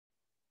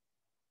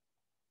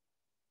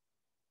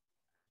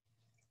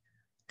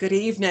Good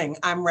evening.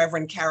 I'm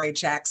Reverend Carrie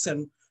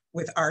Jackson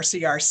with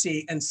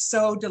RCRC, and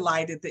so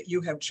delighted that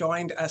you have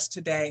joined us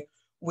today.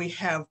 We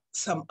have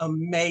some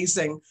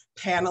amazing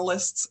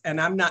panelists, and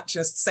I'm not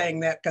just saying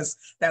that because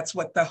that's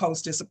what the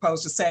host is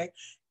supposed to say.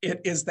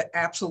 It is the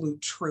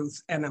absolute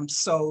truth, and I'm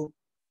so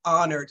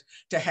honored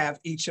to have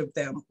each of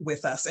them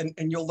with us,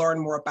 and you'll learn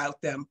more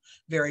about them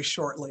very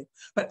shortly.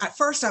 But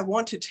first, I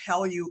want to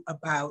tell you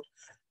about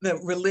the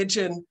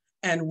Religion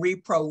and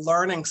Repro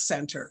Learning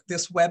Center.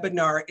 This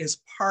webinar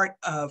is part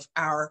of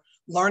our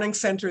learning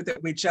center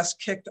that we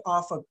just kicked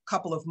off a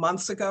couple of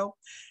months ago.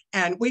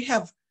 And we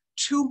have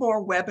 2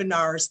 more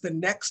webinars the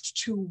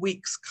next 2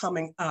 weeks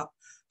coming up.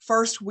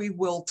 First, we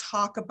will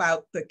talk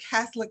about the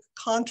Catholic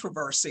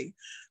controversy,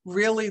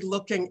 really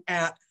looking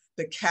at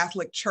the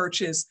Catholic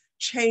Church's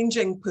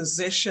changing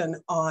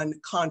position on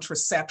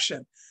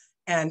contraception.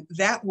 And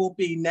that will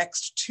be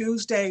next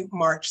Tuesday,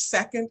 March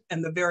 2nd,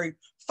 and the very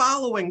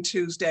following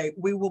Tuesday,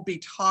 we will be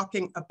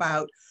talking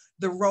about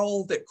the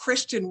role that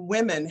Christian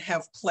women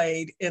have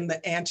played in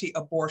the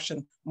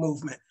anti-abortion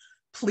movement.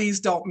 Please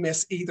don't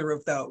miss either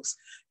of those.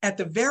 At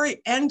the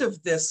very end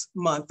of this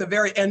month, the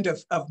very end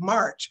of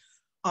March,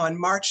 on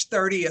March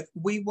 30th,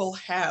 we will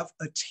have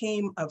a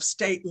team of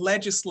state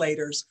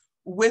legislators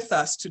with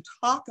us to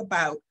talk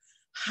about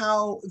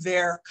how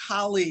their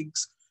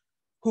colleagues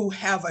who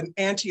have an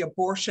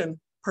anti-abortion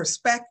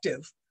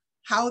perspective,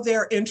 how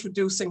they're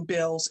introducing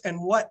bills,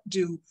 and what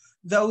do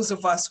those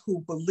of us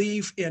who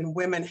believe in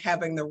women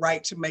having the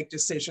right to make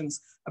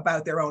decisions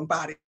about their own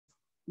body,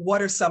 what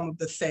are some of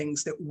the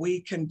things that we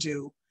can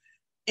do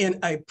in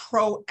a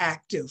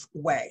proactive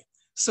way?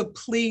 So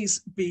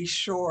please be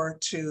sure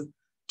to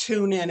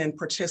tune in and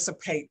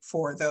participate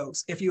for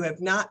those. If you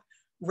have not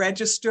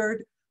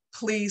registered,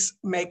 please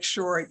make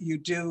sure you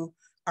do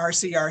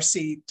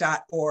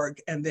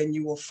rcrc.org, and then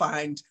you will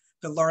find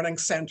the Learning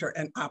Center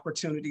and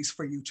opportunities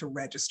for you to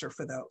register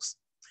for those.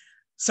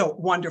 So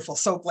wonderful,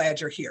 so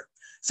glad you're here.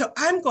 So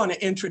I'm going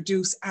to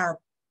introduce our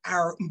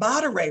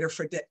moderator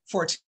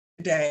for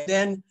today,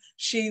 then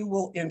she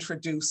will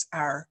introduce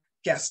our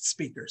guest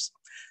speakers.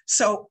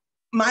 So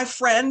my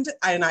friend,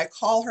 and I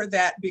call her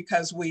that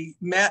because we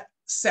met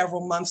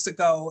several months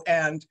ago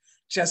and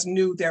just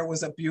knew there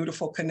was a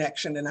beautiful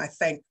connection, and I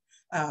think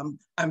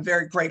I'm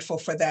very grateful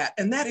for that.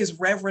 And that is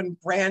Reverend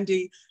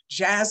Brandy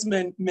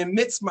Jasmine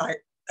Mimitzraim.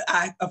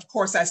 Of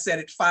course, I said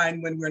it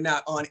fine when we're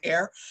not on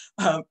air.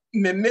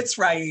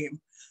 Mimitzraim.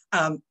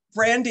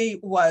 Brandy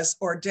was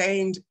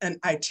ordained an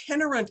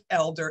itinerant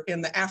elder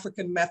in the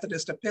African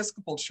Methodist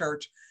Episcopal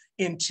Church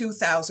in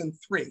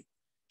 2003.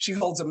 She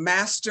holds a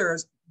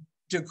master's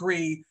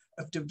degree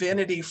of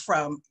divinity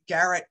from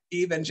Garrett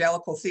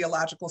Evangelical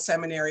Theological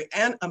Seminary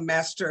and a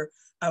master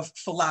of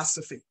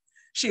philosophy.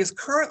 She is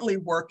currently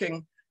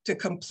working to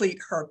complete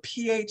her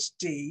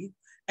Ph.D.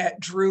 at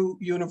Drew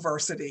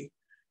University,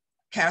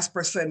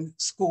 Casperson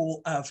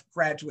School of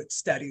Graduate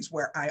Studies,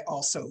 where I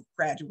also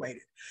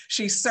graduated.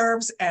 She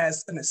serves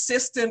as an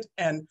assistant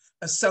and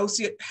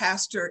associate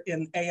pastor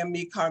in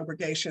AME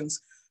congregations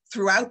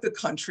throughout the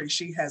country.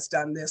 She has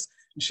done this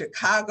in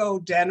Chicago,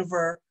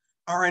 Denver,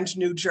 Orange,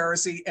 New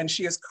Jersey, and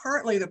she is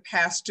currently the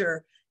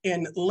pastor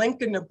in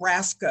Lincoln,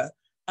 Nebraska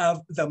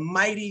of the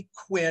Mighty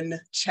Quinn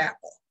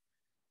Chapel.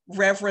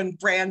 Reverend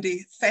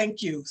Brandy,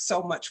 thank you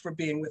so much for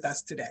being with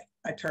us today.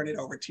 I turn it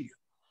over to you.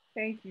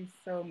 Thank you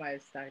so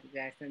much, Dr.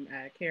 Jackson,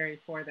 Carrie,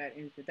 for that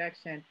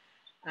introduction.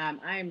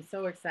 I am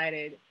so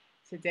excited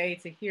today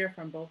to hear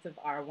from both of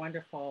our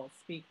wonderful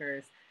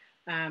speakers.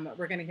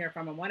 We're going to hear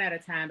from them one at a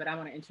time, but I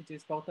want to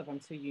introduce both of them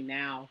to you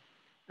now.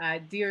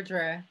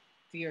 Deirdre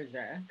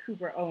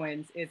Cooper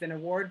Owens is an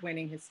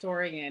award-winning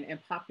historian and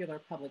popular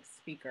public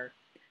speaker.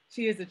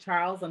 She is a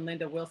Charles and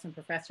Linda Wilson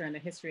Professor in the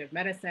History of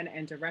Medicine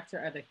and Director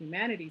of the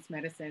Humanities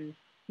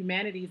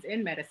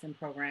in Medicine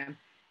program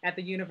at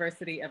the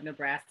University of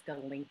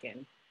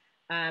Nebraska-Lincoln.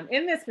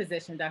 In this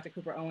position, Dr.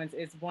 Cooper Owens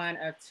is one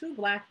of 2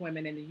 Black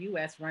women in the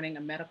US running a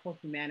medical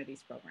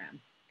humanities program.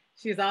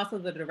 She is also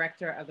the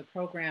director of the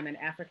program in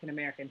African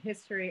American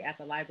history at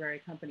the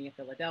Library Company of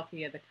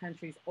Philadelphia, the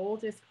country's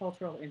oldest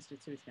cultural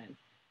institution.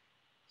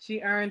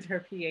 She earned her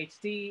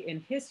Ph.D.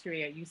 in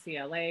history at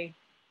UCLA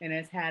and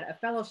has had a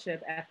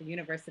fellowship at the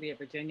University of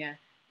Virginia,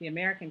 the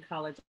American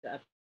College of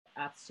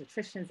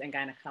Obstetricians and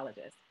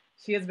Gynecologists.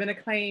 She has been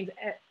acclaimed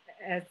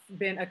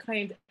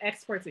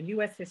experts in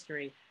US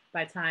history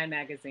by Time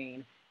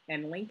magazine,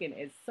 and Lincoln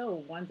is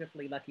so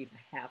wonderfully lucky to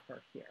have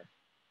her here.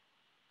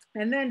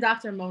 And then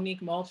Dr.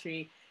 Monique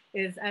Moultrie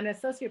is an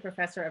associate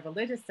professor of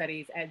religious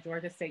studies at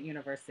Georgia State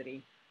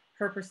University.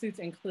 Her pursuits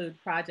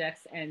include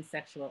projects in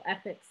sexual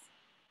ethics,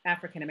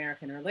 African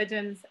American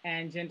religions,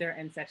 and gender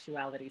and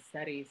sexuality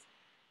studies.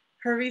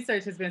 Her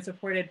research has been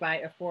supported by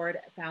a Ford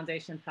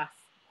Foundation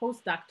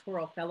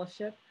postdoctoral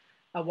fellowship,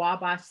 a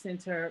Wabash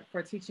Center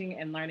for Teaching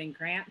and Learning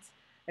grant,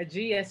 a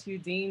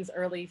GSU Dean's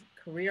Early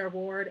Career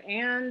Award,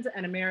 and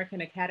an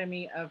American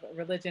Academy of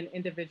Religion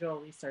Individual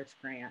Research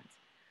Grant.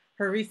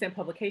 Her recent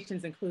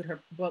publications include her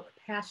book,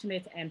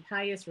 Passionate and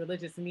Pious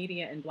Religious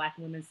Media and Black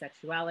Women's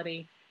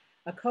Sexuality,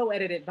 a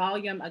co-edited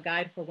volume, A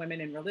Guide for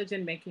Women in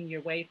Religion, Making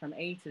Your Way from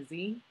A to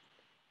Z.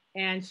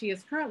 And she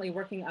is currently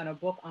working on a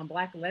book on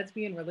Black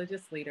lesbian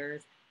religious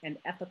leaders and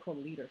ethical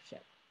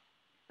leadership.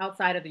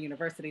 Outside of the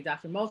university,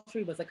 Dr.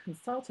 Moultrie was a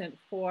consultant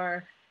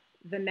for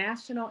the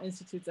National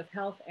Institutes of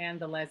Health and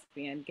the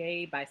Lesbian,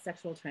 Gay,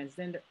 Bisexual,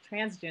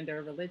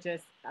 Transgender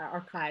Religious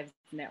Archives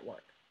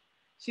Network.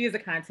 She is a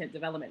content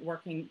development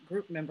working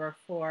group member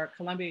for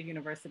Columbia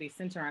University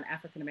Center on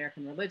African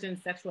American Religion,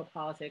 Sexual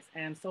Politics,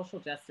 and Social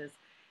Justice,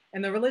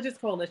 and the Religious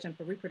Coalition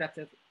for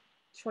Reproductive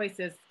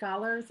Choices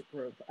Scholars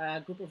Group,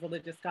 a group of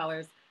religious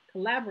scholars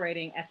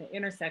collaborating at the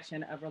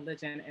intersection of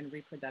religion and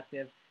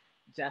reproductive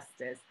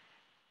justice.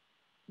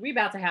 We're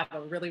about to have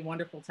a really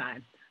wonderful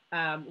time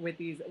with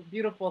these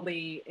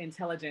beautifully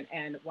intelligent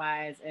and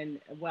wise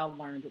and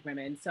well-learned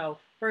women. So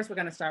first we're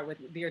gonna start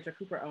with Deirdre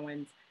Cooper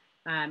Owens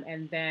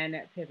and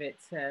then pivot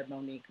to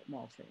Monique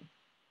Moultrie.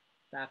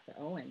 Dr.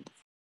 Owens.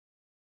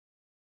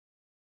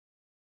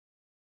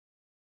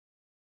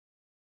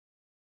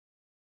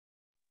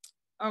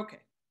 Okay,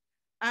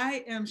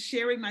 I am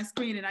sharing my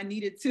screen and I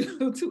needed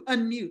to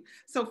unmute.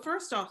 So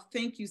first off,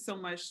 thank you so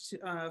much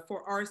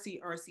for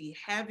RCRC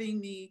having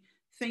me.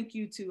 Thank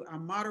you to our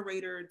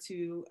moderator,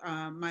 to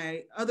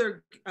my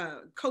other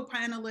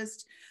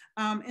co-panelists.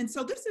 And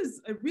so this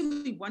is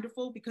really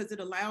wonderful because it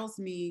allows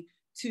me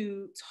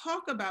to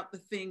talk about the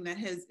thing that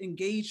has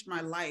engaged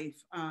my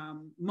life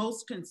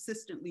most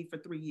consistently for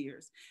 3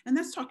 years. And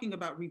that's talking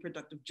about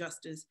reproductive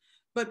justice.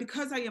 But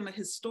because I am a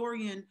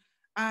historian,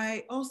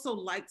 I also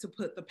like to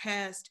put the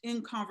past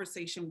in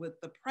conversation with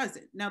the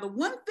present. Now, the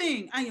one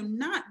thing I am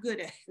not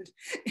good at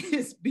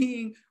is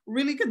being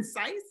really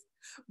concise,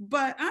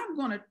 but I'm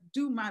going to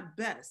do my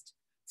best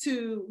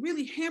to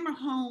really hammer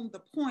home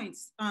the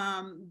points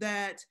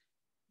that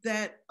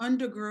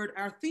undergird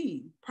our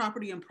theme,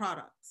 property and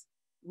products,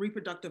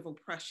 reproductive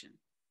oppression,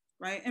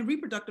 right? And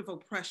reproductive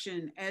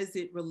oppression as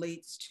it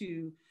relates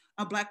to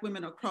Black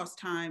women across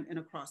time and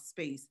across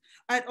space.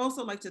 I'd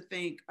also like to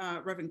thank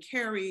Reverend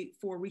Carey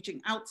for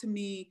reaching out to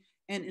me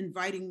and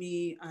inviting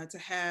me to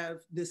have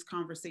this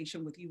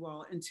conversation with you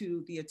all and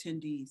to the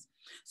attendees.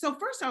 So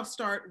first I'll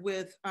start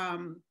with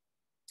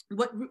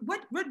what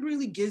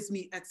really gives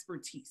me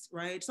expertise,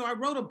 right? So I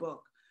wrote a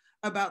book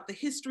about the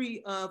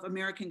history of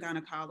American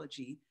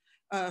gynecology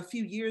a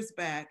few years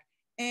back.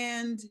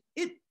 And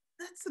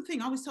that's the thing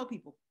I always tell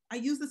people. I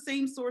use the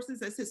same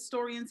sources as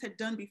historians had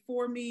done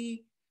before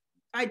me.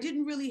 I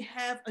didn't really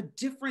have a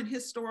different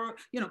historical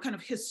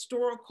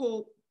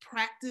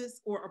practice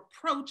or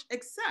approach,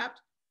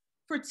 except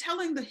for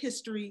telling the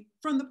history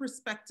from the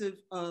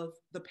perspective of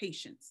the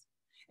patients.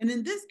 And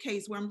in this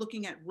case, where I'm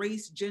looking at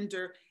race,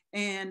 gender,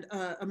 and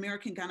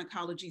American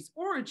gynecology's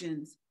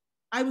origins,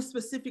 I was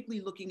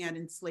specifically looking at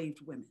enslaved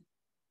women.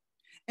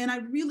 And I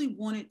really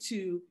wanted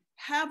to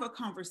have a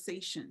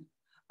conversation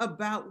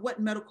about what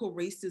medical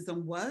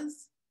racism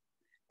was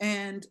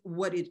and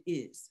what it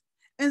is.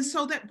 And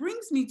so that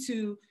brings me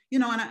to,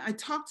 and I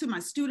talk to my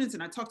students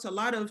and I talk to a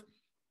lot of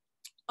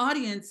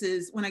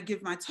audiences when I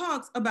give my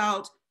talks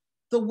about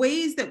the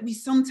ways that we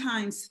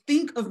sometimes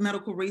think of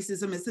medical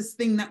racism as this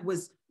thing that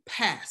was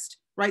past,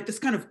 right? This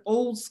kind of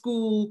old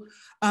school,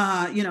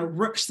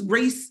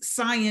 race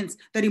science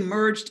that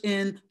emerged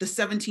in the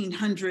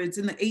 1700s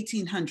and the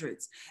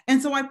 1800s.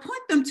 And so I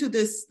point them to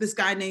this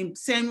guy named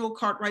Samuel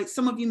Cartwright.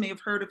 Some of you may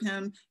have heard of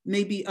him,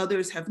 maybe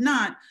others have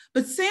not,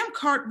 but Sam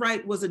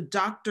Cartwright was a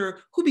doctor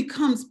who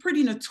becomes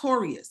pretty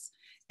notorious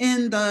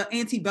in the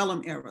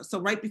antebellum era, so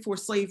right before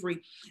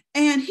slavery.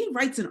 And he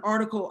writes an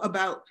article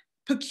about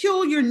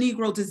peculiar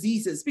Negro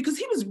diseases because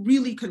he was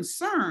really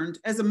concerned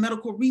as a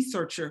medical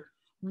researcher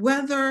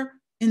whether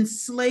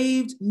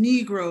enslaved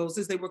Negroes,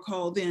 as they were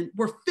called then,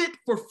 were fit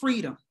for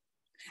freedom.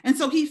 And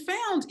so he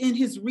found in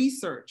his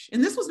research,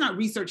 and this was not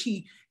research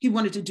he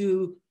wanted to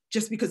do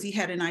just because he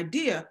had an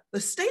idea, the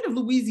state of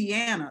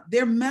Louisiana,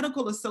 their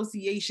medical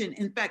association,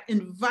 in fact,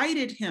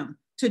 invited him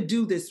to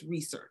do this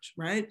research,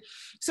 right?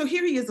 So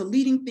here he is, a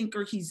leading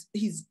thinker, he's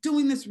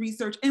doing this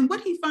research, and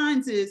what he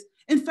finds is,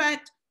 in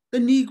fact, the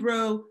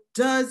Negro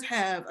does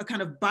have a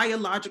kind of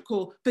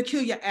biological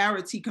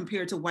peculiarity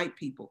compared to white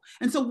people.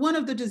 And so one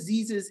of the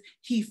diseases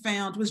he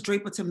found was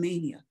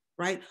drapetomania,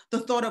 right?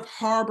 The thought of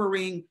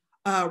harboring,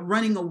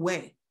 running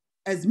away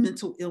as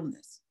mental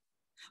illness.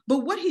 But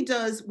what he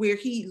does, where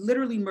he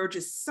literally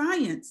merges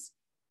science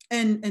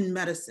and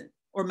medicine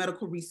or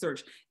medical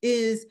research,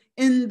 is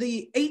in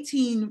the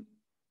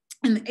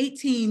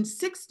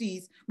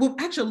 1860s, well,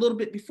 actually a little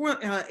bit before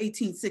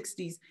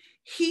 1860s,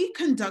 he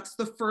conducts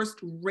the first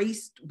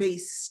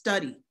race-based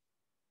study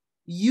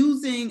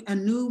using a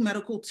new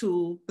medical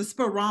tool, the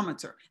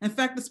spirometer. In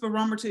fact, the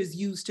spirometer is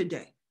used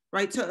today,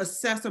 right, to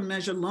assess or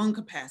measure lung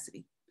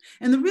capacity.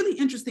 And the really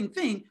interesting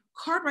thing,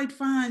 Cartwright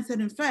finds that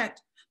in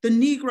fact, the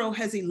Negro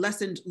has a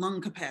lessened lung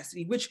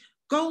capacity, which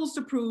goes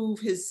to prove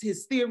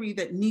his theory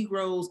that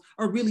Negroes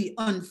are really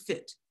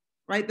unfit,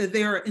 right? That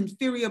they're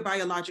inferior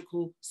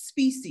biological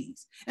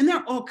species. And there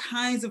are all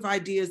kinds of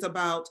ideas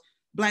about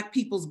Black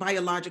people's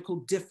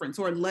biological difference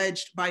or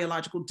alleged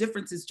biological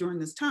differences during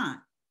this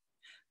time.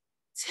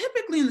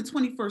 Typically, particularly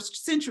in the 21st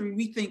century,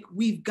 we think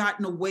we've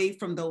gotten away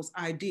from those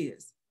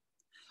ideas.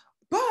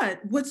 But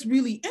what's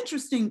really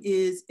interesting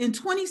is in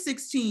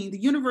 2016, the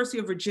University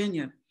of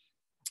Virginia,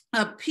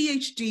 a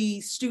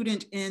Ph.D.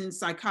 student in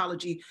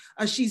psychology,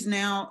 she's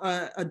now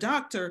a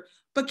doctor,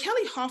 but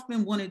Kelly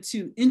Hoffman wanted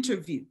to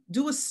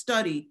do a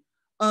study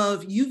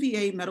of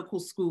UVA medical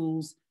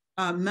schools,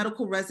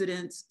 medical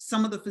residents,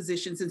 some of the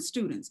physicians and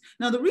students.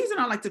 Now, the reason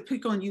I like to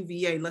pick on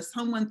UVA, lest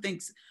someone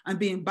thinks I'm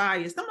being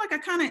biased, I'm like, I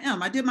kind of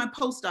am. I did my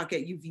postdoc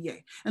at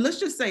UVA. And let's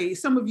just say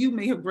some of you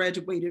may have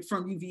graduated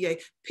from UVA.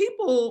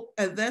 People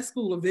at that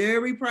school are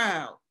very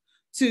proud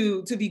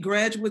to be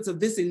graduates of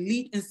this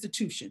elite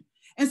institution.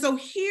 And so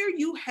here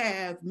you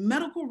have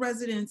medical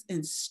residents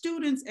and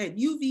students at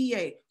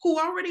UVA who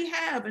already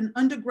have an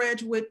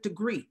undergraduate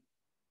degree,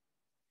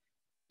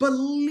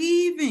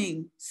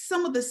 believing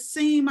some of the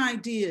same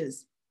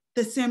ideas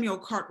that Samuel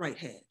Cartwright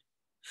had.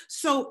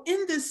 So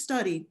in this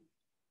study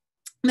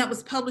that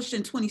was published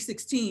in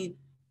 2016,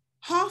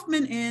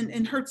 Hoffman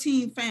and her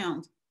team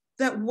found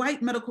that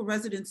white medical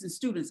residents and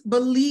students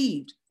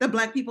believed that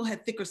Black people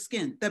had thicker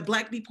skin, that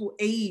Black people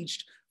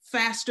aged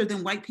faster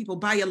than white people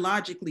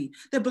biologically,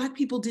 that Black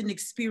people didn't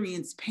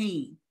experience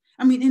pain.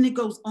 I mean, and it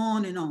goes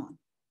on and on.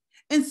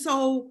 And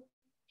so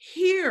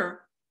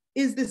here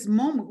is this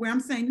moment where I'm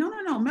saying, no,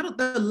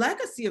 the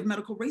legacy of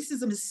medical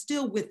racism is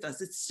still with us.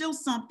 It's still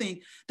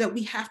something that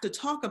we have to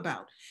talk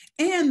about.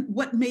 And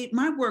what made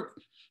my work,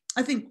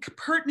 I think,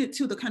 pertinent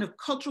to the kind of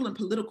cultural and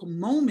political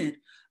moment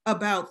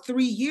about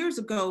 3 years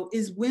ago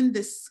is when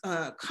this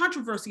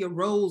controversy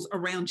arose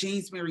around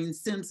James Marion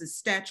Sims'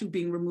 statue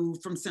being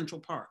removed from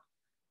Central Park.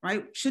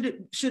 Right? Should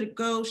it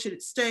go? Should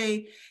it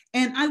stay?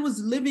 And I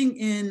was living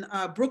in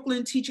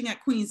Brooklyn, teaching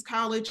at Queens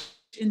College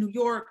in New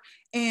York,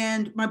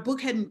 and my book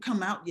hadn't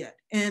come out yet.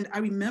 And I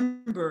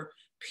remember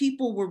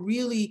people were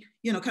really,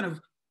 kind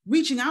of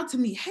reaching out to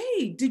me.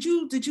 Hey, did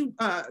you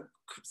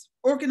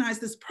organize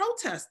this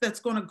protest that's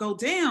going to go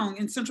down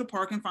in Central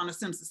Park in front of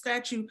Sims'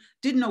 statue?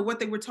 Didn't know what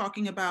they were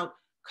talking about.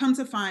 Come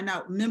to find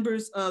out,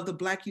 members of the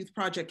Black Youth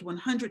Project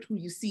 100, who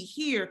you see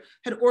here,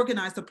 had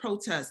organized a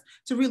protest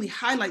to really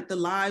highlight the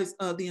lives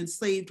of the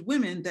enslaved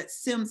women that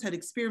Sims had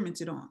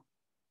experimented on.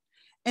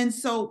 And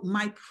so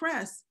my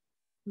press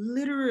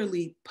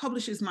literally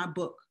publishes my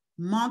book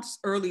months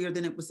earlier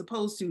than it was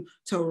supposed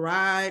to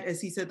ride,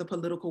 as he said, the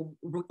political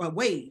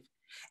wave.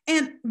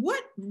 And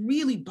what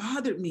really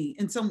bothered me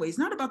in some ways,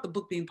 not about the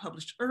book being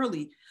published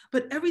early,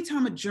 but every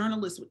time a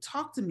journalist would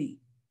talk to me,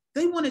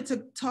 they wanted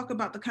to talk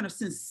about the kind of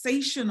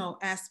sensational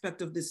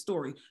aspect of this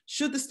story.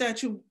 Should the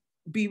statue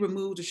be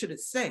removed or should it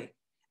stay?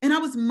 And I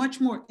was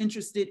much more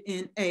interested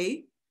in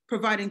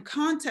providing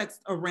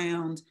context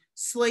around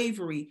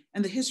slavery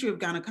and the history of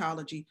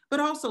gynecology, but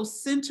also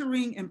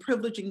centering and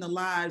privileging the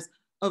lives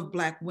of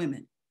Black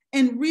women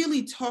and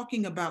really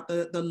talking about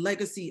the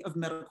legacy of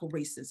medical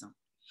racism.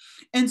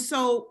 And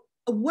so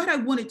what I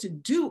wanted to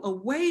do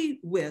away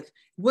with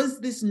was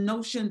this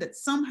notion that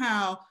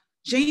somehow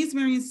James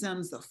Marion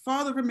Sims, the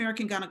father of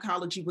American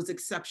gynecology, was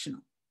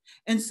exceptional.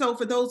 And so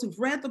for those who've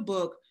read the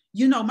book,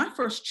 my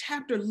first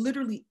chapter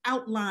literally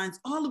outlines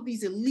all of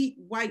these elite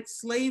white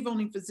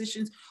slave-owning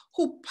physicians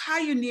who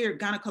pioneered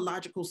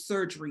gynecological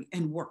surgery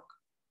and work.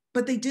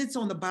 But they did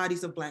so on the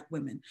bodies of Black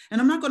women. And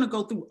I'm not going to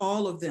go through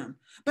all of them,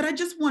 but I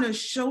just want to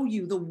show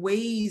you the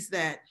ways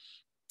that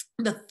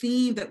the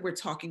theme that we're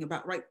talking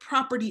about, right?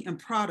 Property and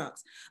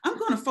products. I'm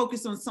going to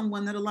focus on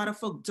someone that a lot of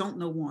folk don't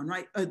know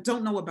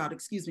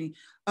about,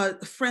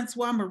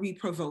 Francois-Marie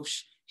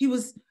Provost. He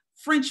was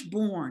French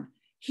born.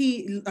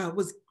 He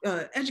was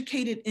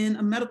educated in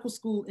a medical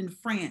school in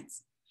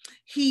France.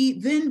 He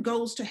then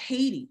goes to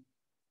Haiti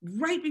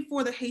right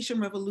before the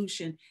Haitian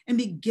Revolution and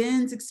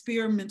begins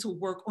experimental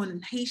work on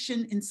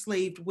Haitian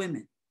enslaved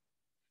women,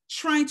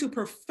 trying to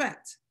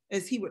perfect,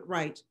 as he would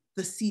write,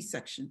 the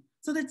C-section.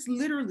 So that's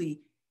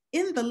literally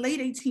in the late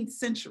 18th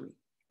century,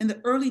 in the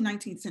early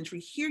 19th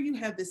century, here you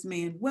have this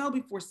man, well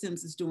before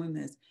Sims is doing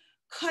this,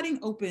 cutting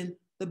open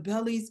the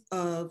bellies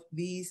of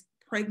these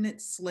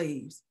pregnant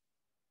slaves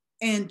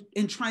and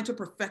trying to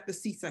perfect the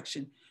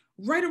C-section.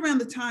 Right around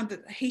the time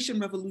that the Haitian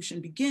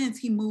Revolution begins,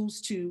 he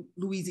moves to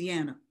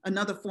Louisiana,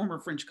 another former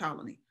French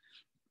colony.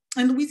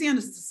 And Louisiana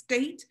is a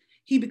state.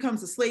 He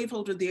becomes a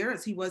slaveholder there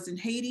as he was in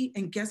Haiti.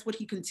 And guess what?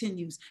 He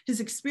continues his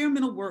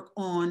experimental work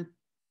on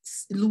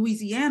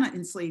Louisiana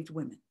enslaved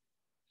women.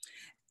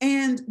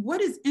 And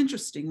what is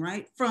interesting,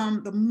 right,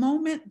 from the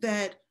moment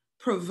that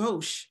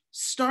Provost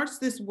starts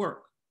this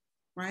work,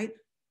 right,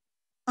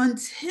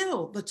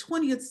 until the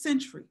 20th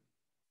century,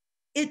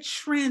 it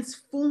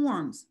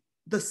transforms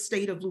the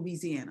state of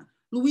Louisiana.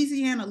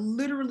 Louisiana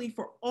literally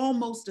for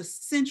almost a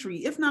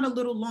century, if not a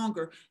little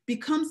longer,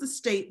 becomes a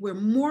state where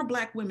more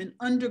Black women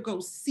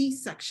undergo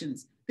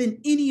C-sections than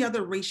any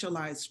other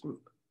racialized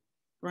group.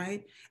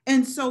 Right?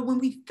 And so when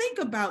we think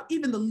about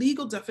even the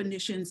legal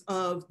definitions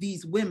of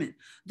these women,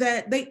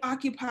 that they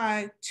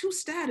occupy two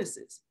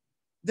statuses.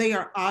 They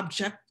are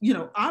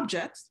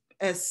objects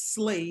as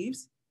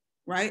slaves,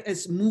 right?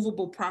 As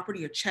movable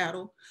property or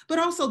chattel, but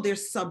also they're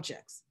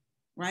subjects,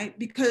 right?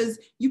 Because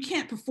you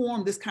can't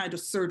perform this kind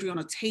of surgery on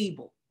a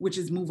table, which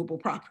is movable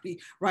property,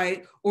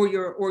 right? Or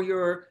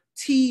your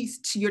T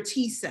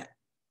set.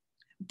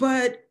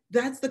 But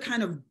that's the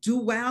kind of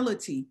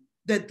duality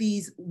that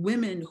these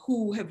women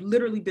who have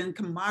literally been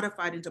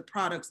commodified into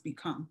products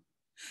become.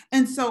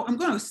 And so I'm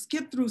going to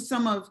skip through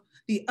some of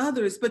the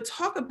others, but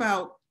talk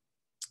about,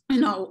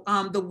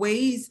 the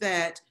ways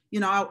that,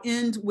 I'll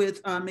end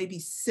with maybe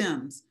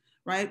Sims,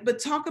 right?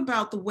 But talk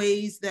about the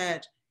ways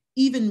that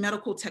even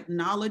medical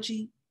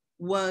technology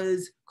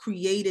was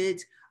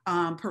created,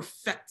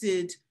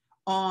 perfected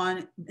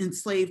on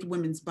enslaved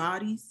women's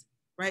bodies,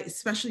 right?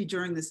 Especially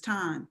during this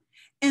time.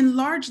 And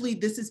largely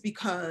this is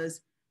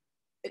because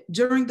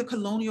during the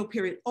colonial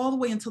period, all the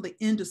way until the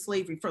end of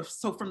slavery,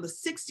 so from the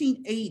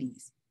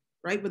 1680s,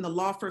 right, when the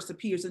law first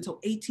appears until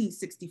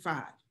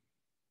 1865,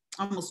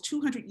 almost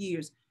 200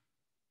 years,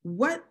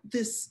 what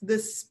this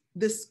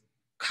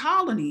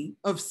colony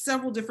of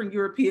several different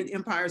European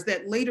empires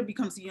that later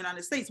becomes the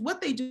United States,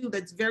 what they do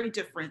that's very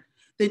different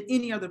than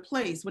any other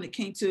place when it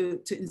came to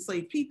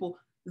enslaved people,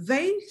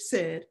 they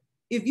said,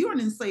 if you're an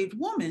enslaved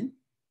woman,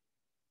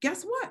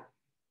 guess what?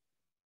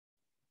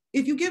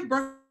 If you give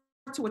birth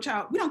to a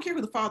child, we don't care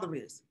who the father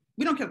is.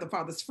 We don't care if the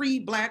father's free,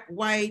 black,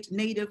 white,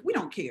 native, we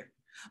don't care.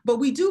 But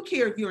we do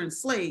care if you're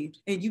enslaved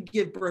and you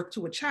give birth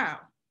to a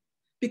child,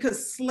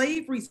 because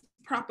slavery's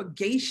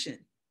propagation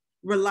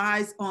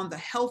relies on the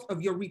health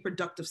of your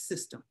reproductive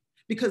system.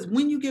 Because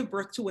when you give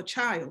birth to a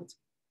child,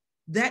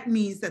 that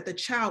means that the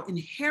child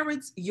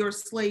inherits your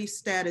slave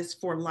status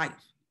for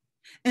life.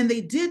 And they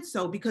did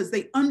so because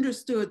they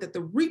understood that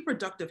the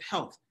reproductive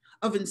health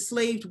of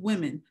enslaved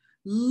women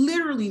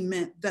literally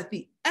meant that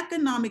the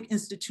economic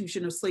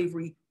institution of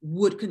slavery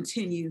would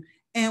continue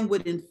and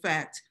would in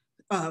fact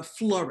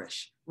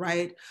flourish,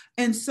 right?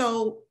 And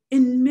so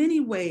in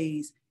many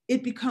ways,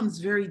 it becomes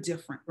very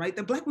different, right?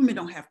 The Black women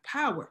don't have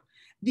power.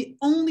 The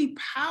only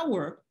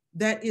power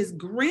that is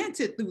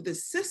granted through the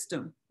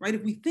system, right,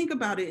 if we think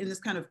about it in this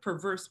kind of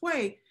perverse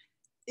way,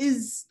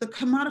 is the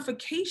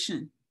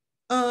commodification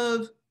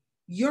of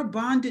your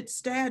bonded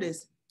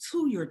status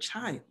to your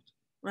child,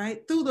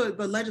 right? Through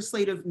the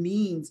legislative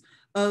means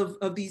of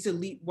these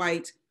elite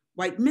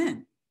white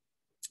men.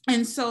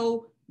 And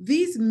so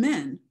these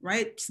men,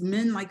 right,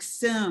 men like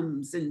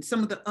Sims and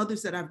some of the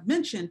others that I've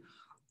mentioned,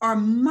 are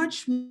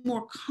much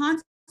more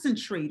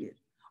concentrated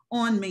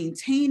on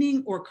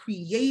maintaining or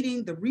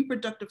creating the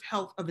reproductive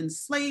health of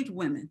enslaved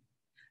women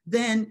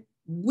than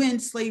when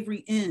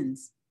slavery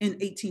ends in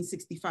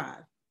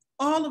 1865.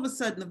 All of a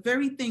sudden, the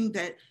very thing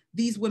that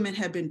these women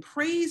had been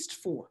praised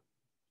for,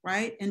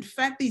 right? In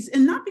fact,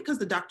 and not because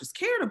the doctors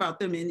cared about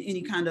them in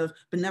any kind of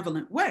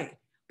benevolent way,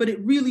 but it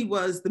really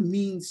was the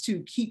means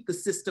to keep the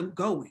system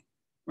going,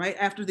 right?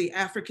 After the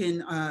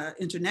African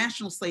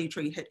international slave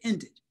trade had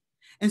ended.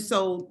 And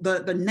so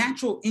the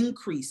natural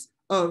increase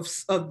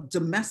of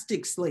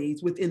domestic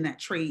slaves within that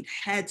trade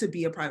had to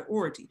be a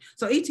priority.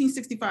 So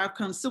 1865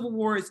 comes, Civil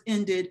War is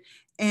ended,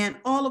 and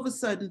all of a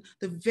sudden,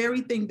 the very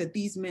thing that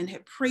these men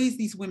had praised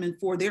these women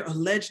for, their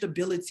alleged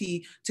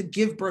ability to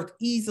give birth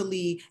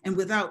easily and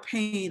without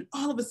pain,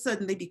 all of a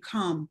sudden they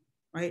become,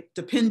 right,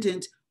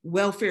 dependent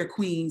welfare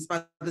queens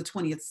by the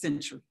 20th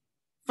century.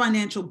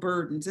 Financial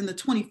burdens in the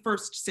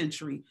 21st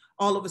century,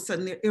 all of a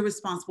sudden they're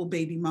irresponsible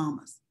baby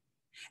mamas.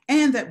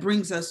 And that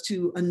brings us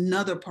to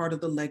another part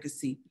of the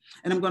legacy.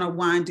 And I'm going to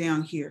wind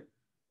down here,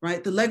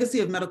 right? The legacy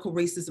of medical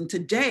racism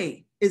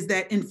today is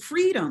that in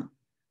freedom,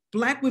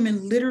 Black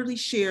women literally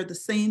share the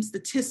same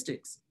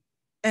statistics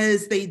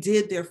as they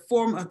did their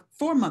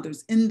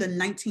foremothers in the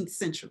 19th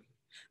century,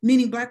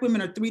 meaning Black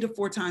women are 3 to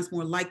 4 times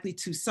more likely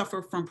to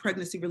suffer from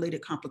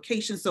pregnancy-related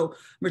complications, so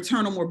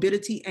maternal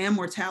morbidity and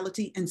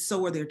mortality, and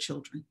so are their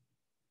children,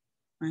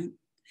 right?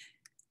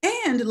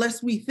 And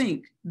lest we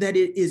think that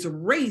it is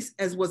race,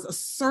 as was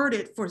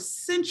asserted for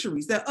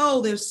centuries, that,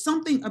 oh, there's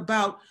something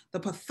about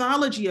the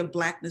pathology of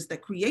Blackness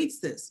that creates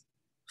this.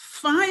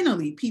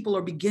 Finally, people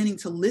are beginning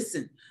to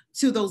listen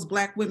to those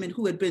Black women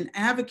who had been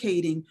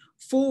advocating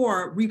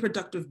for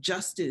reproductive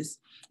justice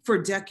for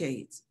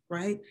decades,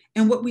 right?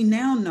 And what we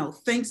now know,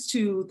 thanks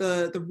to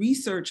the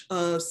research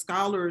of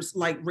scholars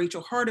like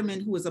Rachel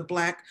Hardiman, who is a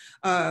Black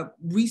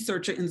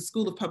researcher in the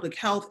School of Public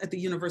Health at the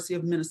University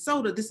of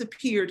Minnesota. This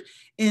appeared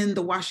in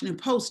the Washington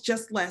Post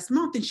just last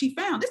month, and she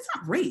found it's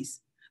not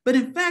race, but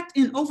in fact,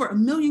 in over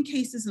 1 million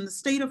cases in the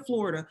state of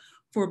Florida,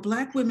 for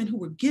Black women who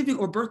were giving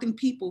or birthing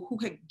people who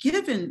had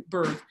given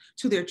birth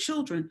to their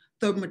children,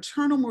 the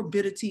maternal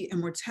morbidity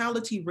and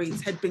mortality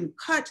rates had been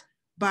cut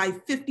by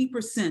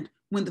 50%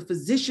 when the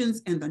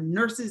physicians and the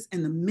nurses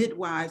and the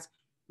midwives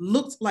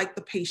looked like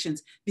the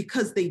patients,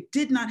 because they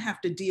did not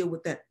have to deal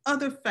with that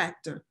other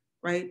factor,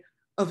 right,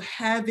 of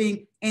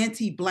having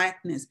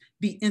anti-Blackness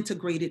be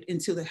integrated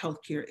into the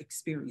healthcare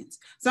experience.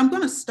 So I'm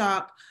going to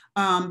stop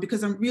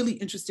because I'm really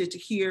interested to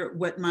hear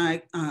what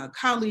my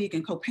colleague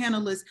and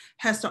co-panelist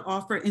has to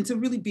offer, and to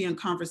really be in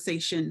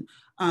conversation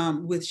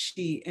with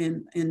she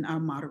and our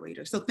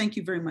moderator. So thank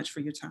you very much for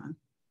your time.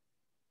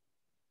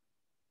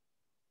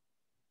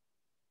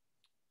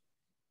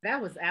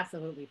 That was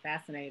absolutely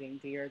fascinating,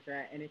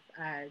 Deirdre. And if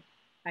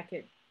I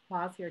could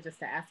pause here just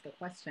to ask a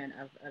question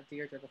of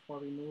Deirdre before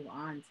we move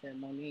on to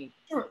Monique.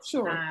 Sure,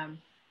 sure.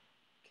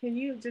 Can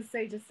you just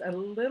say just a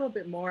little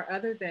bit more,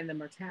 other than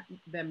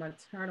the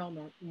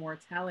maternal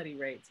mortality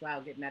rates, wow,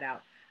 getting that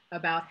out,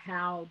 about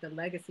how the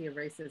legacy of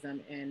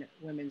racism in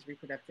women's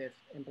reproductive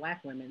and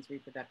Black women's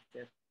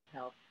reproductive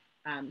health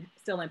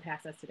still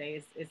impacts us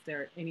today? Is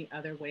there any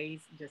other ways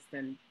just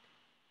than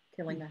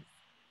killing us?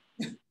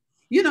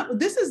 You know,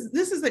 this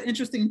is an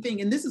interesting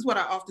thing, and this is what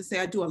I often say.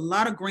 I do a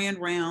lot of grand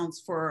rounds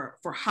for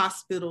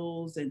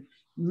hospitals and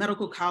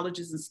medical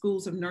colleges and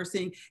schools of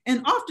nursing,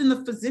 and often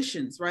the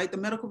physicians, right? The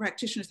medical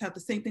practitioners have the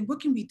same thing. What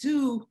can we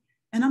do?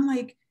 And I'm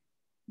like,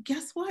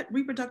 guess what?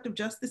 Reproductive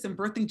justice and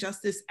birthing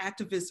justice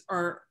activists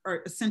are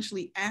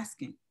essentially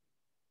asking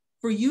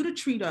for you to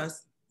treat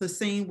us the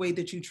same way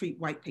that you treat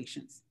white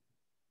patients.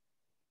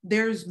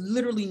 There's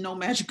literally no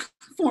magic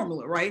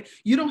formula, right?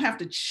 You don't have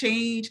to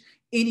change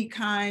any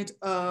kind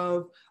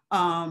of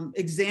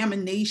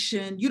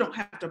examination. You don't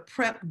have to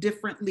prep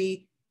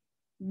differently.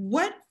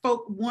 What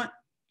folk want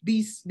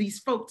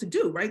these folk to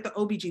do, right? The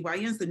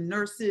OBGYNs, the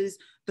nurses,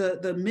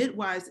 the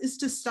midwives, is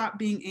to stop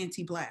being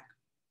anti-Black,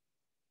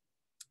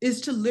 is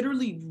to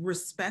literally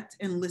respect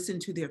and listen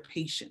to their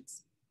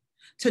patients,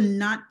 to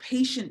not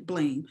patient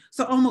blame.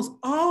 So almost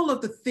all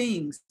of the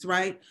things,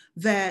 right,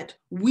 that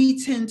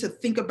we tend to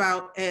think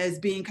about as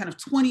being kind of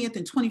 20th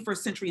and 21st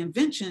century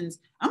inventions,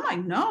 I'm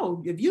like,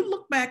 no, if you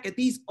look back at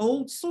these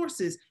old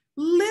sources,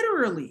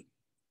 literally,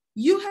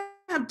 you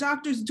have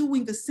doctors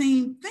doing the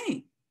same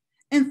thing.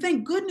 And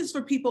thank goodness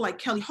for people like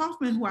Kelly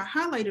Hoffman, who I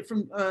highlighted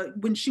from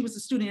when she was a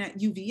student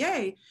at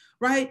UVA,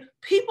 right?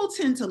 People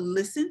tend to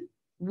listen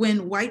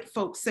when white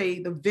folks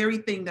say the very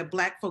thing that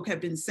Black folk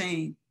have been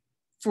saying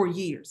for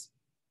years.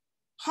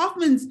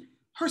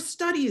 Her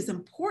study is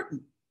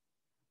important,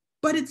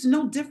 but it's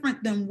no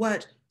different than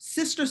what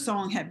Sister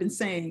Song had been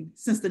saying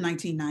since the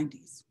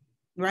 1990s,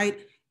 right?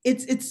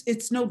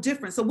 It's no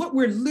different. So what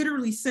we're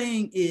literally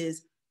saying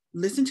is,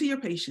 listen to your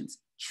patients,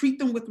 treat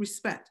them with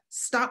respect,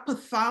 stop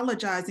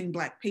pathologizing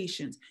Black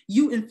patients.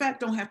 You, in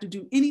fact, don't have to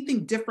do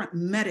anything different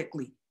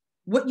medically.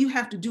 What you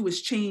have to do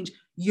is change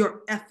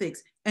your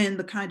ethics and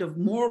the kind of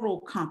moral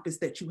compass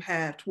that you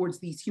have towards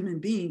these human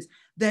beings,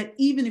 that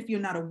even if you're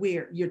not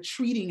aware, you're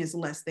treating as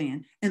less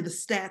than. And the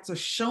stats are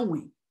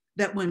showing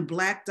that when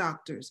Black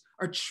doctors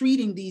are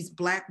treating these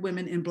Black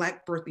women and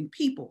Black birthing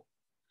people,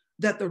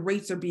 that the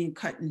rates are being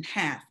cut in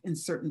half in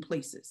certain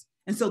places.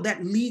 And so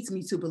that leads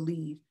me to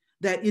believe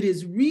that it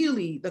is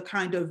really the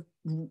kind of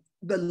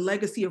the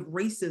legacy of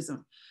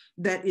racism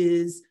that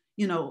is,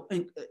 you know,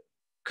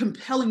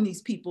 compelling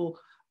these people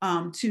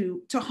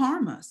to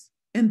harm us.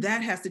 And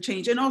that has to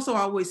change. And also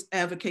I always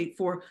advocate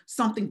for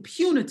something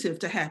punitive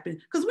to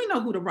happen, because we know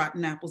who the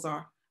rotten apples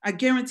are. I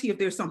guarantee if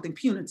there's something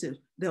punitive,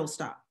 they'll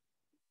stop.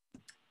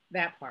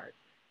 That part.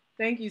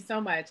 Thank you so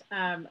much.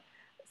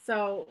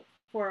 So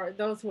for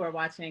those who are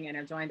watching and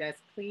have joined us,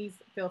 please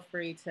feel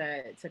free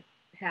to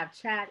have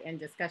chat and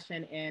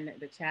discussion in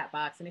the chat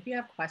box. And if you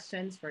have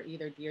questions for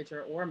either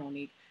Deirdre or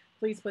Monique,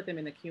 please put them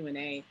in the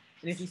Q&A.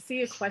 And if you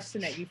see a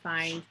question that you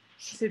find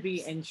to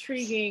be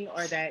intriguing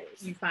or that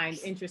you find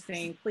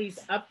interesting, please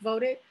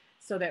upvote it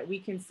so that we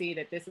can see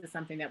that this is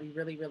something that we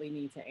really, really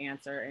need to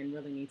answer and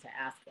really need to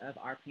ask of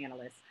our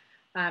panelists.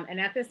 And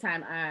at this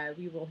time,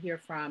 we will hear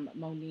from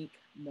Monique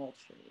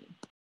Moultrie.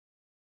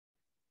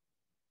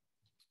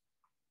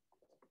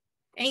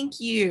 Thank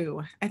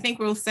you. I think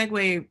we'll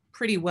segue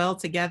pretty well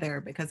together,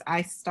 because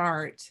I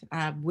start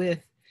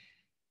with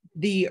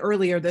the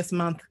earlier this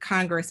month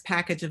Congress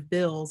package of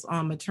bills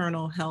on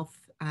maternal health,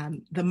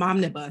 the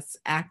Momnibus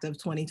Act of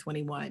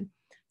 2021.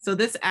 So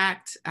this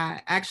act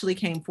actually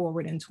came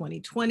forward in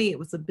 2020. It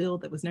was a bill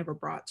that was never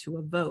brought to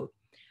a vote.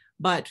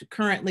 But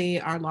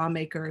currently our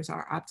lawmakers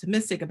are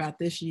optimistic about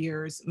this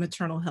year's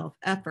maternal health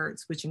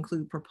efforts, which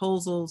include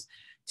proposals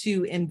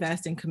to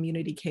invest in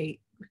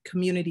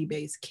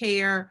community-based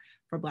care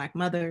for Black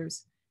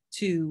mothers,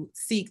 to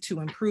seek to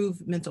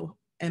improve mental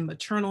and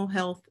maternal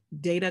health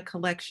data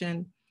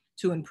collection,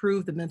 to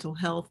improve the mental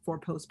health for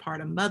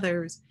postpartum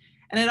mothers.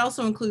 And it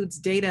also includes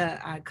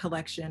data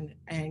collection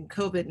and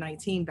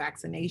COVID-19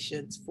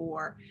 vaccinations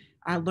for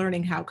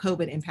learning how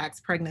COVID impacts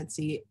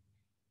pregnancy.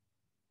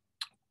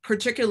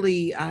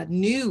 Particularly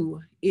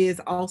new is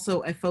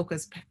also a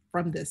focus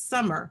from this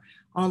summer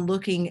on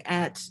looking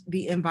at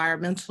the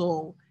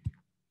environmental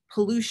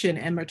pollution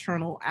and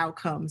maternal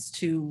outcomes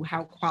to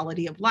how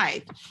quality of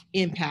life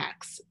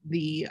impacts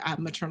the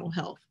maternal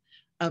health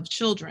of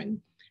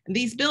children. And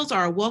these bills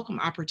are a welcome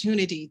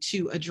opportunity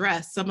to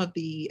address some of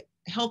the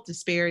health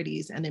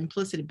disparities and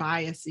implicit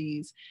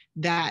biases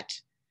that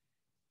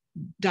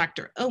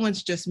Dr.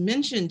 Owens just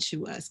mentioned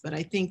to us, but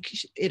I think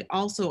it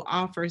also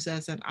offers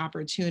us an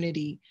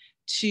opportunity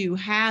to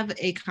have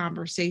a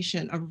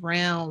conversation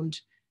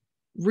around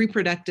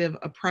reproductive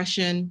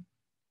oppression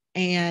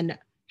and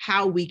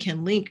how we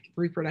can link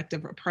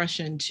reproductive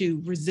oppression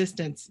to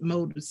resistance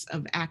modes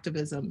of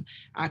activism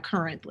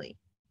currently.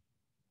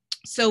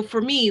 So for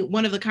me,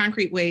 one of the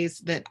concrete ways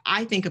that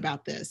I think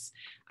about this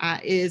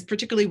is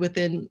particularly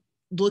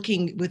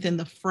looking within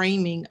the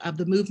framing of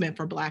the movement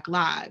for Black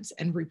lives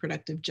and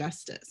reproductive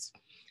justice.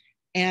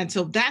 And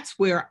so that's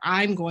where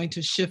I'm going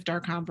to shift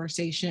our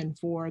conversation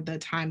for the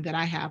time that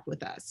I have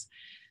with us.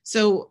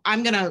 So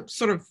I'm going to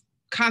sort of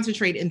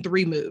concentrate in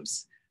three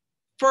moves.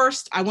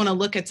 First, I want to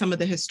look at some of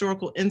the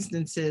historical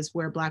instances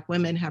where Black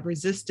women have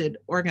resisted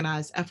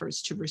organized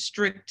efforts to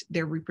restrict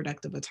their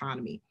reproductive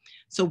autonomy.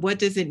 So what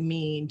does it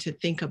mean to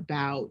think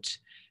about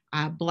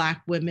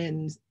Black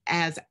women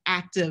as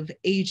active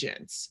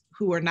agents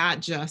who are not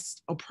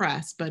just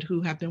oppressed, but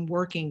who have been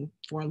working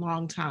for a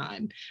long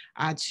time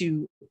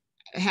to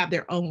have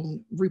their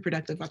own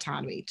reproductive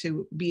autonomy,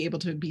 to be able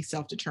to be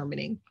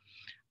self-determining.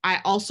 I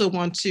also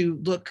want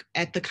to look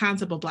at the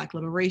concept of Black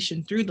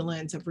liberation through the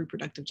lens of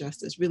reproductive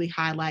justice, really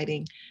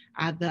highlighting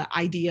the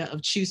idea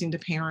of choosing to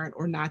parent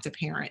or not to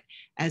parent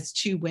as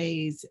two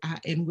ways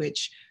in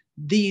which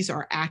these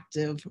are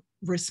active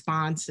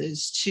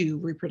responses to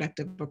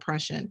reproductive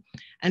oppression.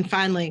 And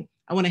finally,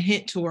 I want to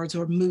hint towards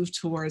or move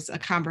towards a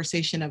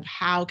conversation of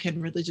how can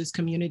religious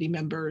community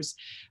members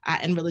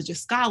and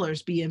religious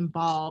scholars be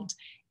involved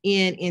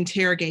in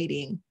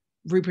interrogating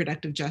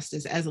reproductive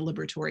justice as a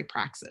liberatory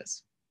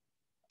praxis,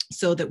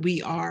 so that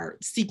we are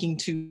seeking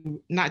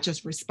to not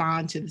just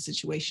respond to the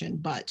situation,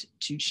 but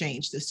to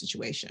change the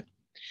situation.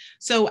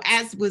 So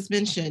as was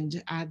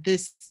mentioned,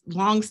 this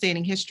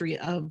longstanding history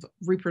of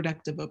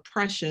reproductive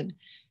oppression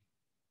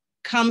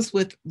comes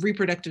with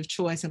reproductive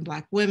choice and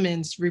Black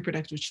women's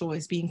reproductive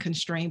choice being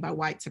constrained by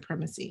white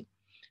supremacy.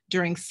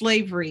 During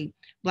slavery,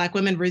 Black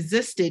women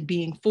resisted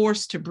being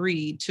forced to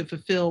breed to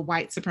fulfill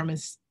white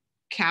supremacist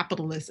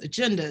capitalist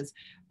agendas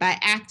by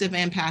active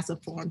and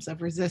passive forms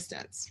of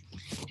resistance.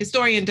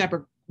 Historian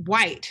Deborah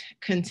White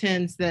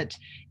contends that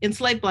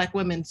enslaved Black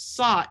women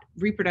sought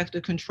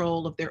reproductive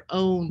control of their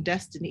own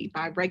destiny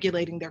by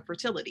regulating their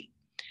fertility.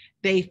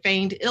 They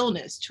feigned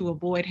illness to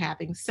avoid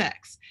having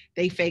sex.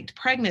 They faked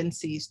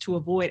pregnancies to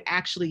avoid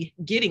actually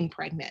getting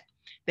pregnant.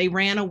 They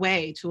ran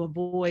away to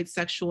avoid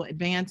sexual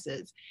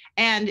advances.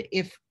 And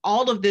if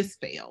all of this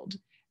failed,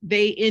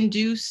 they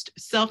induced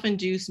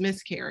self-induced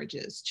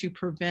miscarriages to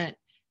prevent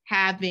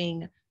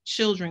having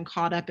children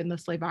caught up in the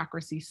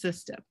slavocracy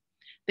system.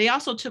 They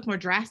also took more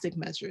drastic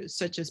measures,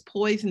 such as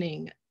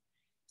poisoning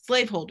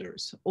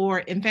slaveholders or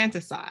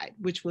infanticide,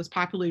 which was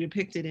popularly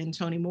depicted in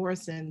Toni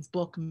Morrison's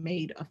book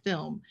made a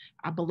film,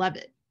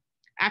 Beloved.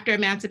 After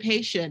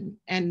emancipation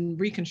and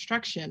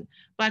Reconstruction,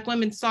 Black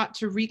women sought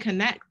to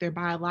reconnect their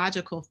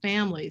biological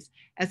families,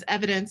 as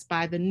evidenced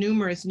by the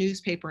numerous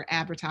newspaper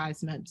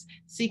advertisements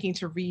seeking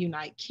to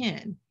reunite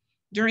kin.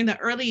 During the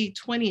early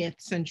 20th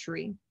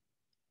century,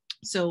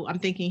 so I'm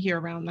thinking here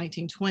around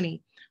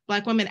 1920,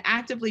 Black women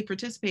actively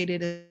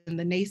participated in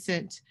the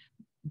nascent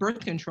birth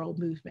control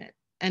movement.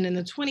 And in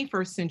the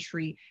 21st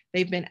century,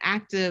 they've been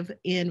active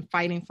in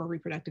fighting for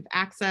reproductive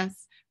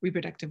access,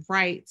 reproductive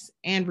rights,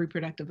 and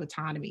reproductive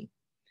autonomy.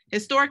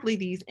 Historically,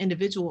 these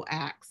individual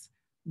acts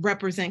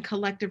represent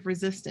collective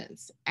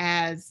resistance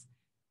as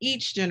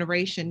each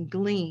generation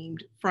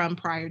gleaned from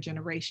prior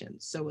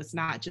generations. So it's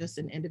not just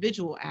an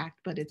individual act,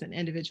 but it's an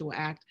individual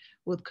act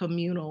with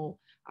communal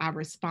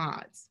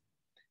response.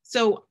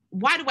 So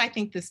why do I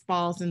think this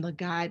falls in the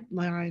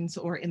guidelines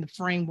or in the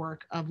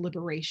framework of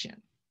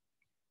liberation?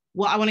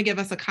 Well, I want to give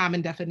us a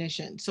common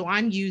definition. So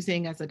I'm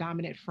using as a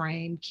dominant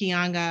frame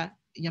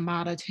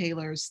Keeanga-Yamahtta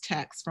Taylor's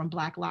text From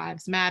Black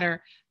Lives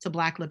Matter to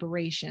Black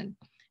Liberation.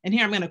 And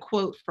here I'm going to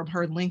quote from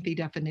her lengthy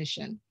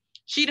definition.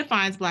 She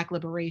defines Black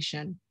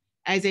liberation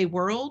as a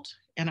world,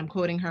 and I'm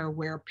quoting her,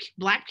 where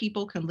Black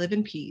people can live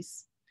in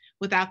peace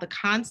without the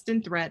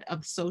constant threat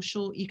of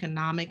social,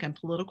 economic, and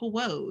political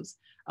woes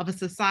of a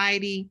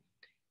society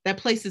that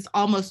places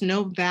almost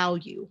no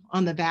value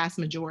on the vast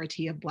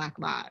majority of Black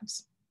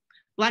lives.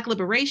 Black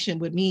liberation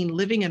would mean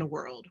living in a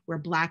world where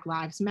Black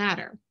lives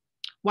matter.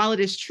 While it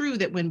is true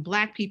that when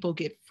Black people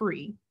get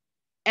free,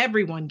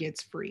 everyone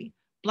gets free,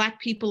 Black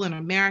people in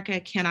America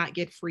cannot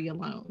get free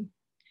alone.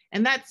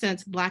 In that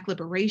sense, Black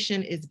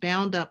liberation is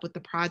bound up with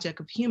the project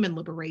of human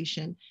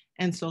liberation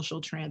and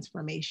social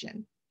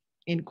transformation,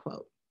 end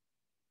quote.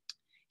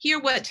 Here,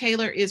 what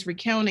Taylor is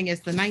recounting is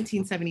the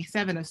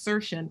 1977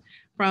 assertion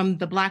from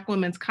the Black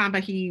Women's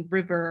Combahee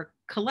River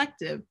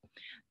Collective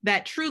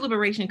that true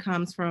liberation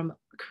comes from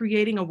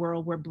creating a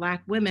world where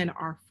Black women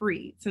are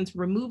free, since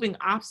removing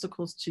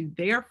obstacles to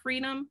their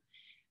freedom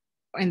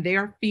and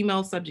their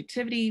female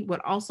subjectivity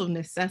would also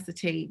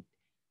necessitate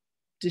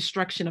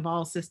destruction of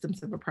all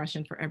systems of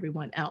oppression for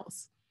everyone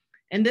else.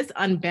 In this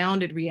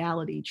unbounded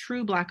reality,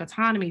 true Black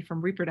autonomy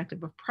from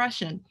reproductive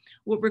oppression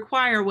would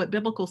require what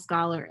biblical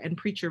scholar and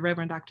preacher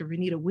Reverend Dr.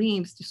 Renita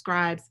Weems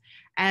describes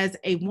as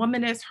a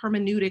womanist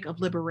hermeneutic of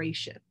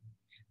liberation.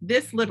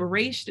 This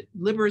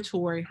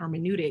liberatory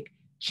hermeneutic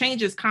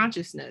changes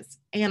consciousness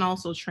and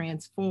also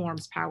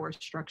transforms power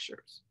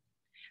structures.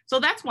 So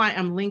that's why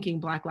I'm linking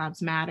Black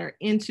Lives Matter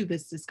into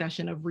this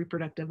discussion of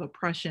reproductive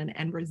oppression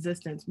and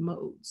resistance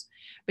modes,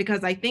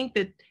 because I think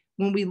that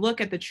when we look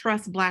at the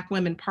Trust Black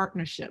Women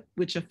Partnership,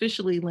 which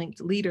officially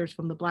linked leaders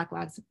from the Black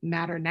Lives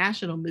Matter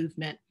national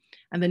movement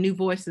and the New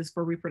Voices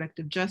for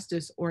Reproductive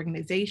Justice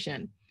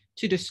organization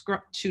to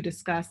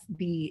discuss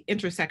the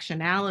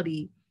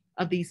intersectionality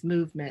of these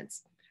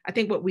movements. I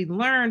think what we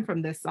learned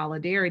from this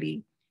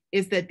solidarity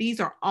is that these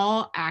are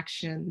all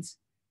actions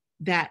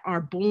that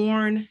are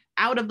born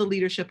out of the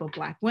leadership of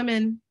Black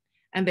women,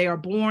 and they are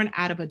born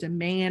out of a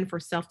demand for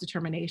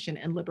self-determination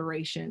and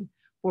liberation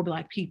for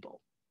Black people.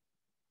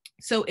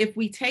 So if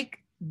we take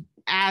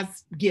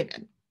as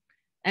given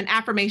an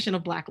affirmation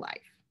of Black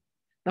life,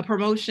 the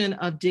promotion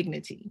of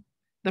dignity,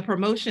 the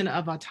promotion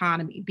of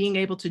autonomy, being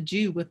able to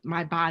do with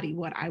my body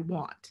what I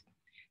want,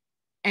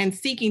 and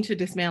seeking to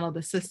dismantle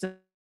the systems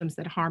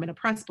that harm and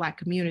oppress Black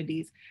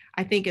communities,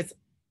 I think it's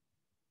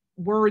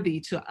worthy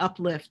to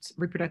uplift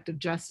reproductive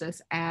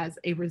justice as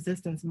a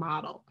resistance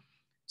model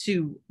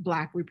to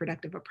Black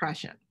reproductive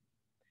oppression.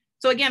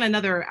 So again,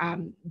 another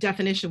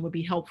definition would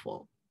be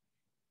helpful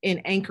in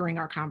anchoring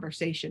our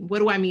conversation. What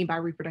do I mean by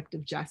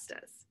reproductive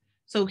justice?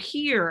 So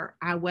here,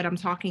 what I'm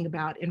talking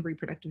about in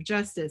reproductive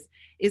justice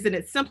is, in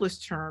its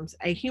simplest terms,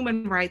 a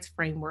human rights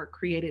framework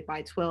created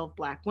by 12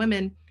 Black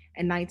women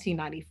in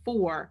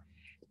 1994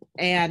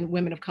 and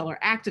women of color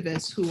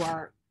activists who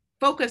are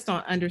focused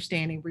on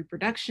understanding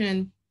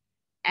reproduction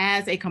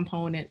as a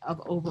component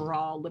of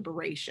overall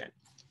liberation.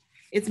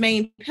 Its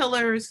main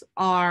pillars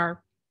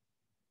are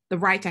the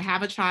right to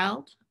have a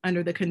child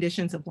under the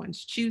conditions of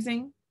one's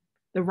choosing,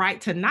 the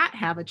right to not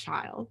have a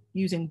child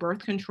using birth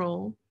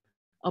control,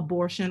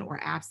 abortion, or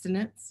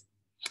abstinence,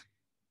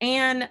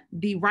 and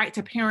the right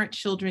to parent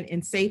children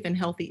in safe and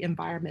healthy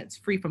environments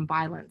free from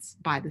violence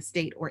by the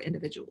state or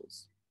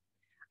individuals.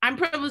 I'm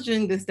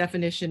privileging this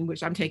definition,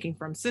 which I'm taking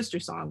from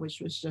Sister Song,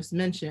 which was just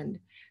mentioned,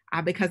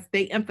 because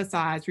they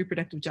emphasize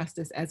reproductive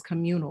justice as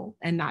communal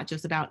and not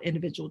just about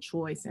individual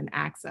choice and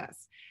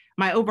access.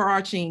 My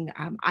overarching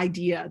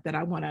idea that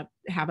I want to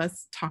have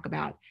us talk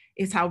about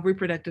is how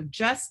reproductive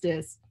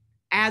justice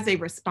as a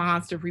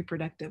response to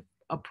reproductive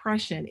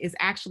oppression is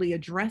actually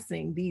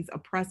addressing these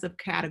oppressive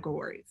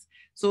categories.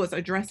 So it's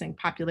addressing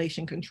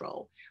population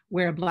control,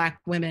 where Black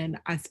women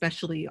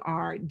especially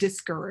are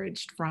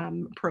discouraged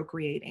from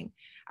procreating.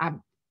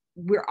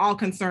 We're all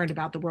concerned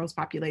about the world's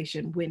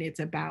population when it's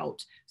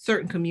about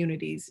certain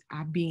communities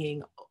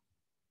being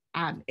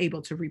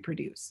able to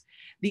reproduce.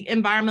 The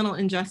environmental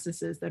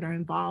injustices that are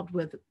involved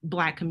with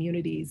Black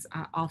communities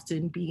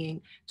often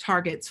being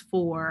targets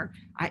for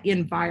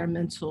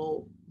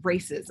environmental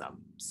racism.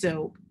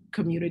 So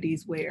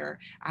communities where,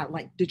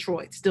 like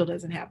Detroit, still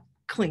doesn't have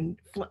clean,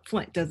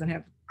 Flint doesn't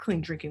have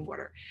clean drinking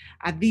water.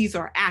 These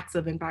are acts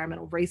of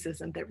environmental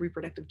racism that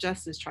reproductive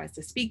justice tries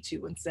to speak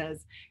to and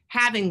says,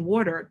 having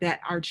water that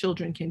our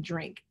children can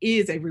drink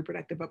is a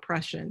reproductive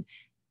oppression,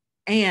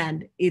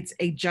 and it's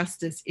a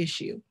justice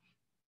issue.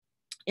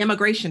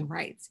 Immigration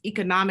rights,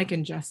 economic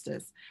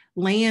injustice,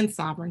 land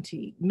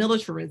sovereignty,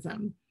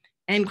 militarism,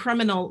 and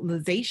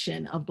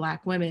criminalization of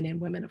Black women and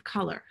women of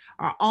color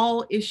are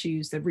all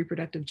issues that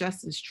reproductive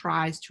justice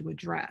tries to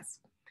address.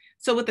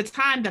 So with the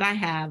time that I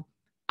have,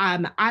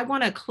 I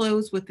want to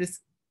close with this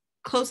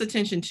close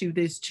attention to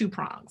these two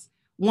prongs.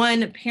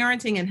 One,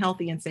 parenting in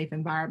healthy and safe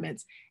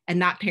environments, and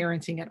not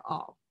parenting at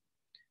all.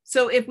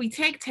 So if we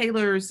take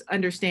Taylor's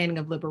understanding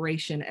of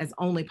liberation as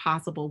only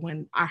possible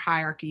when our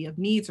hierarchy of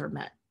needs are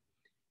met,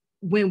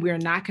 when we're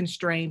not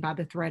constrained by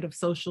the threat of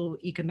social,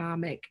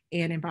 economic,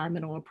 and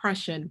environmental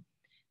oppression,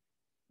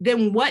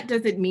 then what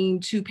does it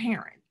mean to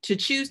parent, to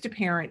choose to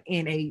parent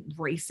in a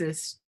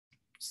racist,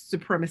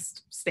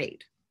 supremacist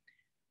state?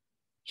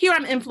 Here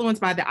I'm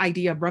influenced by the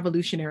idea of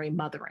revolutionary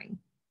mothering,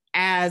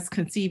 as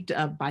conceived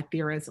of by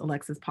theorists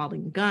Alexis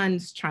Pauline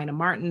Guns, China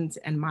Martins,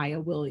 and Maya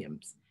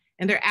Williams.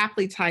 In their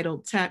aptly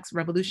titled text,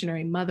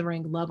 Revolutionary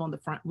Mothering, Love on the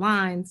Front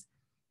Lines,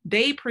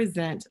 they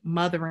present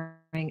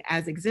mothering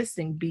as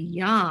existing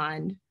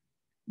beyond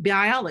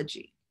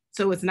biology.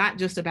 So it's not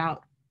just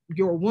about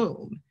your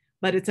womb,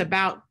 but it's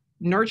about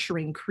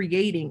nurturing,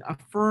 creating,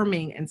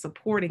 affirming, and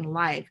supporting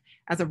life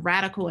as a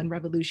radical and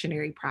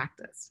revolutionary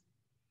practice.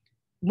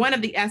 One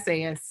of the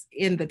essayists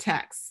in the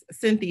text,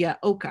 Cynthia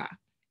Oka,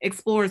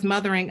 explores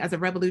mothering as a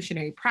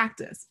revolutionary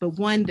practice, but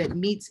one that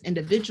meets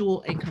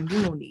individual and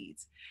communal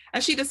needs,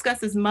 as she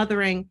discusses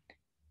mothering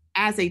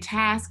as a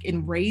task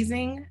in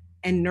raising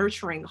and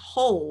nurturing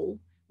whole,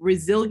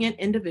 resilient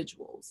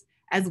individuals,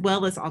 as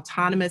well as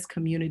autonomous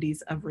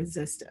communities of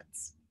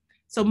resistance.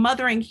 So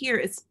mothering here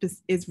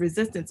is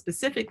resistant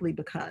specifically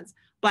because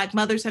Black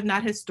mothers have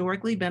not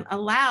historically been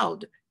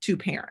allowed to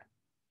parent.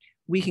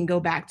 We can go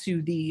back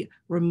to the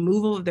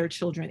removal of their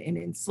children in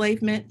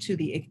enslavement, to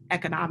the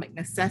economic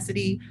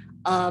necessity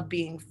of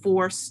being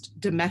forced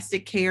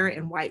domestic care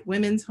in white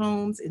women's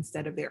homes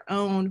instead of their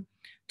own,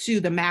 to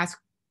the mass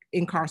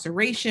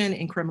incarceration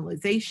and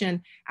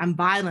criminalization and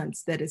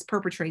violence that is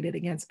perpetrated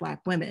against Black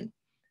women.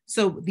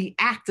 So the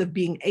act of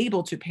being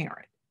able to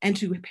parent and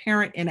to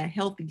parent in a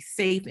healthy,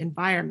 safe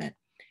environment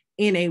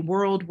in a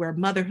world where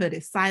motherhood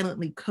is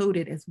silently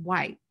coded as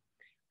white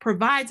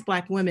provides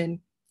Black women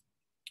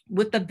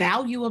with the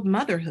value of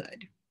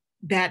motherhood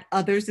that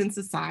others in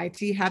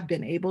society have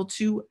been able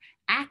to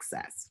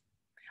access.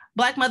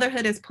 Black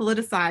motherhood as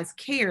politicized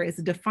care is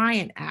a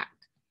defiant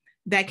act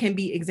that can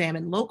be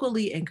examined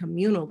locally and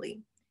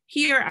communally.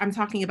 Here, I'm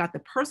talking about the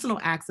personal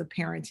acts of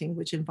parenting,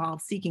 which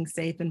involve seeking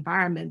safe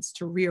environments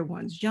to rear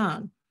one's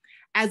young,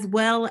 as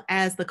well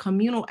as the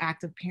communal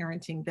act of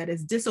parenting that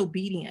is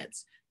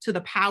disobedience to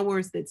the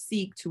powers that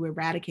seek to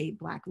eradicate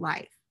Black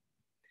life.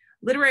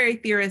 Literary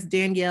theorist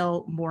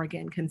Danielle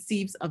Morgan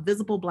conceives of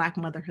visible Black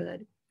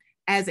motherhood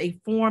as a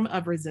form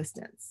of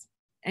resistance,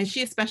 and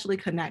she especially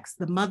connects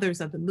the mothers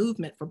of the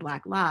movement for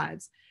Black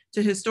lives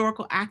to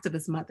historical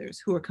activist mothers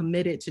who are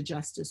committed to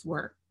justice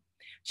work.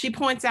 She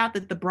points out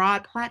that the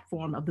broad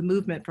platform of the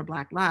movement for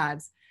Black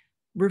lives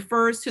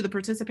refers to the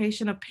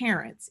participation of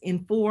parents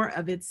in 4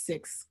 of its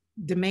 6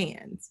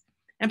 demands.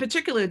 In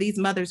particular, these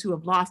mothers who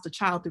have lost a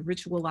child through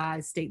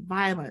ritualized state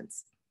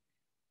violence,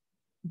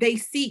 they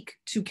seek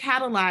to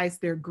catalyze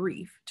their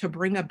grief to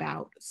bring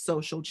about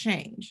social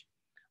change.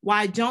 While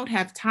I don't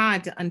have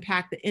time to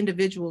unpack the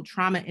individual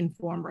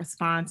trauma-informed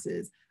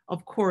responses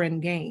of Corinne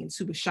Gaines,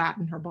 who was shot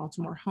in her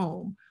Baltimore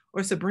home,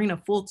 or Sabrina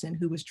Fulton,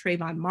 who was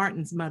Trayvon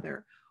Martin's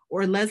mother,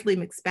 or Leslie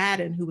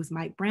McSpadden, who was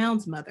Mike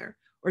Brown's mother,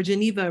 or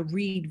Geneva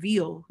Reed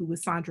Veal, who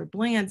was Sandra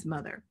Bland's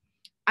mother,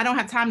 I don't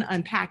have time to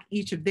unpack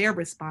each of their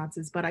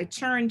responses, but I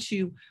turn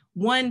to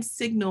one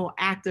signal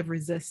act of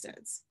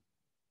resistance: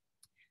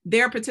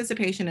 their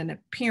participation and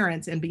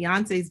appearance in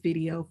Beyonce's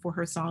video for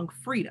her song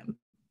Freedom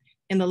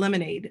in the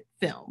Lemonade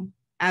film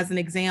as an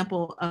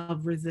example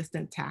of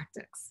resistant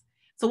tactics.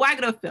 So why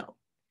go to film?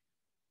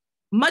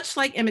 Much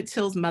like Emmett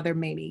Till's mother,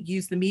 Mamie,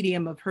 used the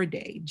medium of her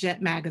day,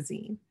 Jet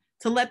magazine,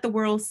 to let the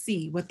world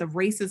see what the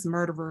racist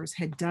murderers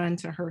had done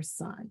to her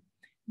son.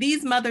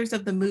 These mothers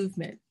of the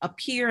movement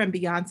appear in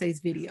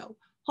Beyonce's video,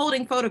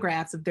 holding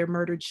photographs of their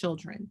murdered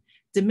children,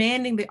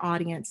 demanding the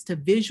audience to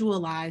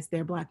visualize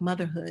their Black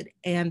motherhood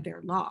and their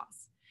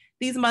loss.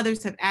 These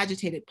mothers have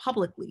agitated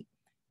publicly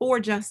for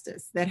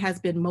justice that has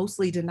been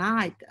mostly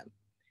denied them,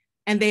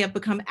 and they have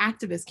become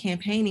activists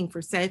campaigning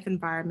for safe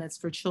environments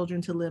for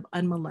children to live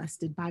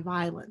unmolested by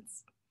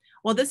violence.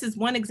 While this is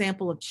one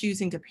example of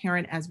choosing to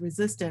parent as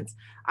resistance,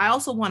 I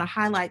also want to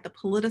highlight the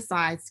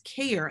politicized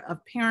care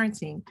of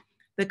parenting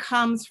that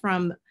comes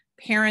from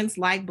parents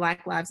like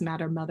Black Lives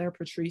Matter mother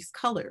Patrisse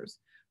Cullors,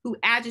 who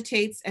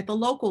agitates at the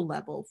local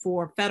level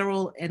for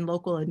federal and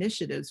local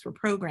initiatives for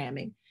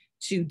programming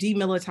to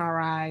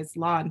demilitarize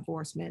law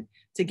enforcement,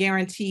 to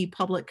guarantee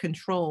public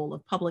control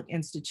of public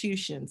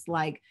institutions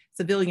like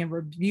civilian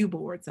review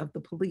boards of the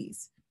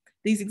police.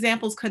 These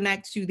examples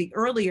connect to the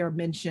earlier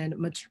mentioned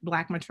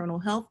Black maternal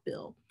health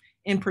bill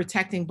in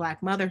protecting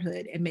Black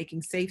motherhood and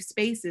making safe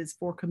spaces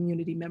for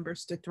community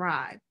members to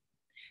thrive.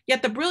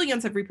 Yet the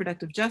brilliance of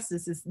reproductive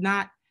justice is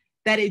not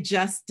that it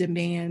just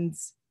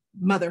demands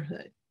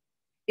motherhood.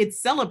 It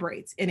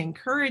celebrates and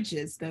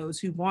encourages those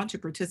who want to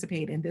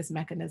participate in this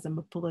mechanism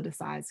of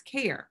politicized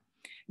care.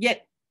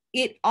 Yet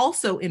it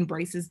also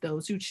embraces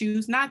those who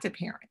choose not to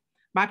parent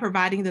by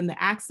providing them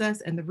the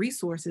access and the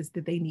resources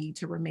that they need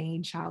to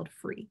remain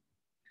child-free.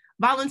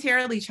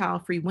 Voluntarily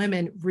child-free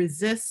women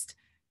resist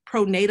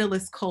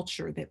pronatalist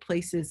culture that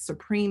places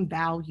supreme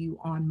value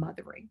on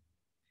mothering.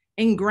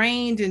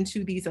 Ingrained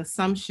into these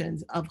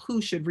assumptions of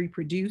who should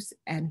reproduce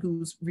and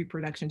whose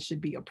reproduction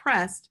should be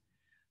oppressed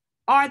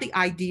are the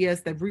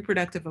ideas that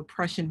reproductive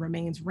oppression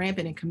remains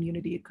rampant in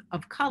community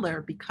of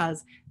color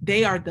because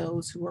they are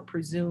those who are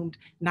presumed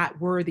not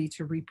worthy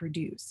to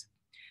reproduce.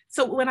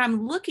 So when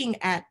I'm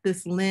looking at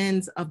this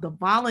lens of the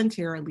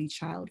voluntarily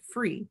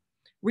child-free,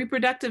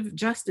 reproductive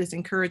justice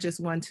encourages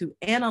one to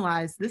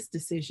analyze this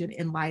decision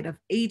in light of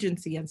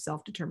agency and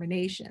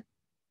self-determination.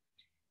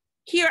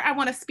 Here, I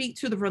want to speak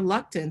to the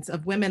reluctance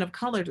of women of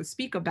color to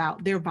speak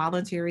about their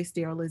voluntary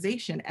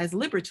sterilization as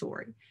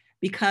liberatory,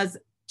 because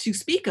to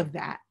speak of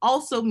that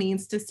also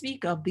means to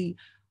speak of the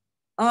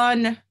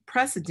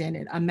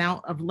unprecedented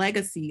amount of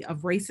legacy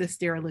of racist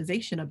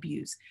sterilization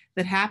abuse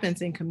that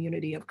happens in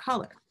community of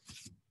color.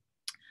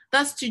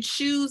 Thus, to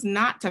choose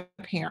not to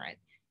parent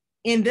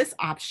in this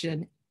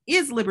option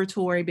is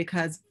liberatory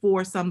because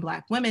for some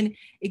Black women,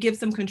 it gives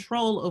them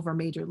control over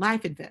major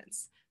life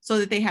events so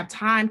that they have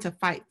time to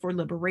fight for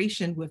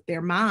liberation with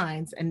their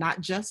minds and not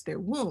just their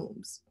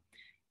wombs.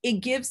 It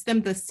gives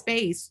them the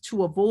space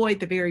to avoid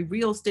the very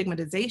real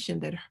stigmatization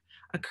that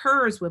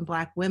occurs when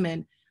Black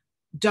women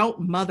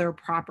don't mother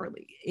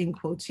properly, in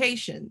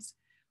quotations,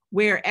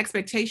 where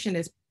expectation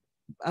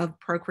of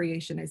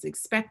procreation is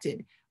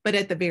expected, but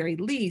at the very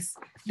least,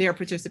 their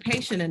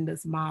participation in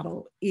this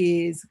model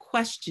is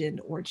questioned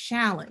or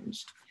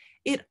challenged.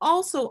 It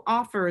also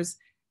offers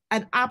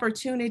an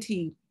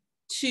opportunity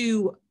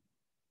to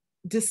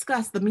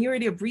discuss the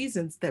myriad of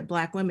reasons that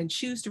Black women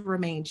choose to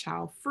remain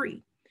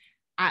child-free.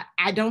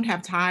 I don't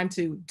have time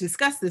to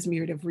discuss this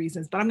myriad of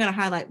reasons, but I'm going to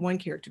highlight one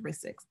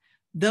characteristic.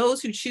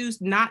 Those who choose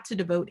not to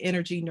devote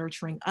energy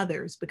nurturing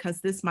others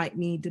because this might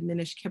mean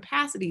diminished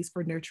capacities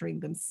for nurturing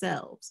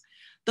themselves.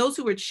 Those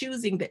who are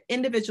choosing the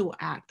individual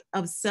act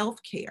of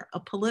self-care,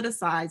 of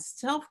politicized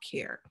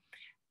self-care,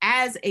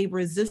 as a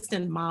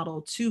resistant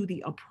model to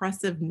the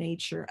oppressive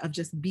nature of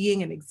just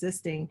being and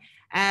existing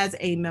as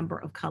a member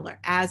of color,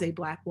 as a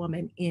Black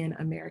woman in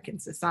American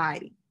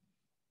society.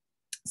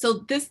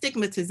 So this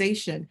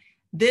stigmatization,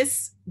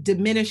 this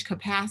diminished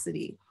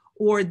capacity,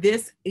 or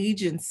this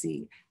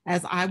agency,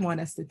 as I want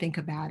us to think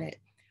about it,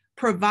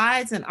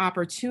 provides an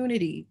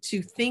opportunity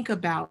to think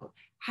about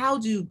how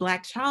do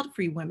Black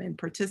child-free women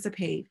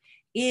participate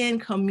in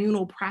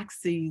communal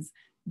praxis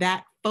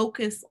that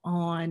focus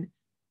on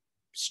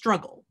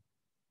struggle,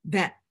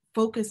 that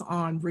focus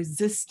on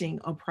resisting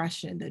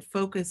oppression, that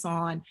focus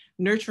on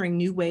nurturing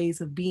new ways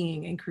of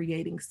being and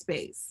creating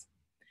space.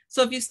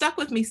 So if you stuck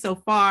with me so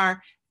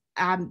far,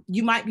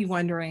 you might be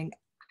wondering,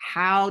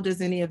 how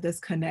does any of this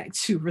connect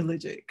to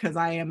religion? Because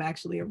I am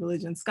actually a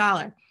religion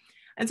scholar.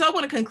 And so I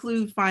want to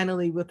conclude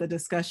finally with a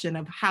discussion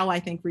of how I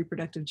think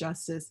reproductive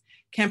justice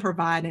can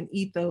provide an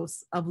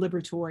ethos of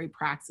liberatory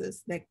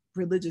praxis that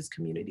religious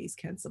communities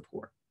can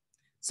support.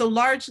 So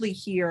largely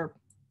here,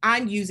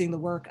 I'm using the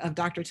work of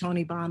Dr.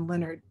 Toni Bond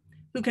Leonard,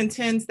 who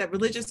contends that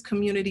religious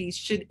communities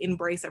should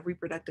embrace a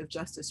reproductive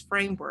justice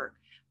framework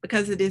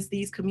because it is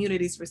these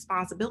communities'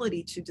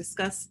 responsibility to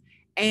discuss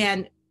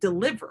and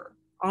deliver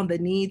on the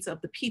needs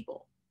of the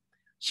people.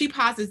 She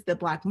posits that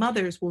Black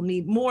mothers will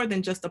need more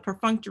than just a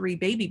perfunctory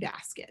baby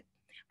basket,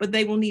 but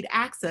they will need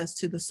access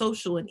to the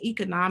social and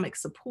economic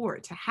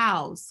support to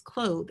house,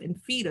 clothe,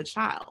 and feed a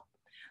child.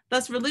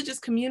 Thus, religious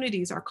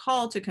communities are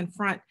called to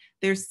confront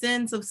their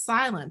sins of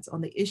silence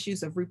on the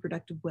issues of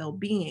reproductive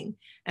well-being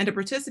and to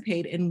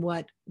participate in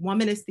what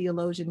womanist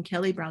theologian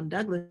Kelly Brown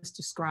Douglas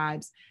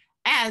describes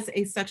as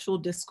a sexual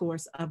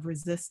discourse of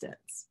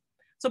resistance.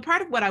 So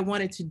part of what I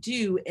wanted to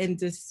do in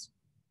this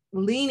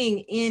leaning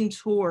in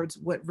towards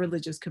what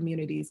religious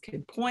communities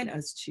can point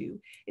us to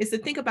is to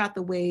think about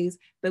the ways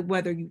that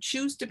whether you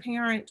choose to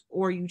parent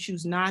or you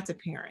choose not to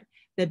parent,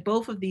 that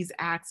both of these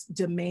acts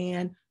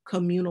demand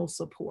communal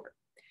support.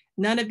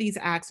 None of these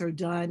acts are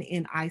done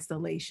in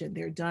isolation,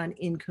 they're done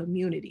in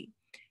community.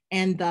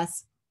 And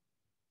thus,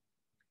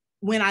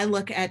 when I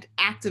look at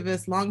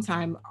activists,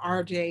 longtime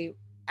RJ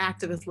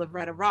activist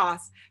Loretta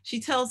Ross, she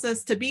tells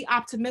us to be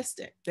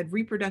optimistic that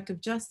reproductive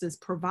justice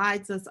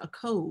provides us a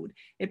code,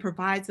 it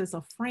provides us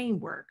a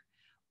framework,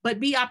 but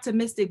be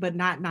optimistic but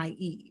not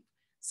naive.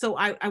 So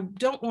I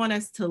don't want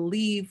us to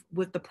leave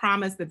with the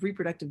promise that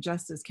reproductive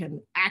justice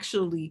can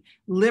actually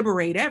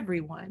liberate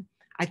everyone.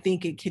 I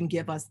think it can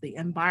give us the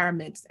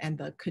environments and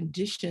the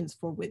conditions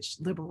for which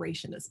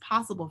liberation is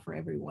possible for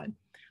everyone.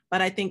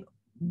 But I think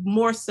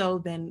more so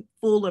than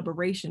full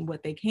liberation,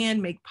 what they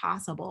can make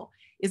possible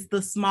is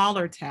the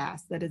smaller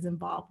task that is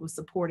involved with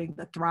supporting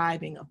the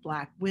thriving of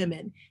Black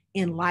women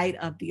in light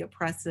of the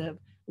oppressive,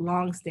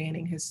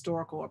 longstanding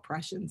historical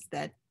oppressions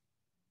that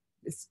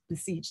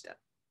besiege them.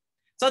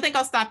 So I think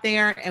I'll stop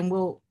there and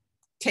we'll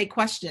take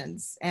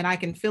questions and I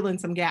can fill in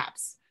some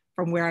gaps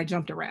from where I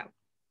jumped around.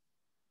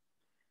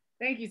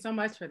 Thank you so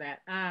much for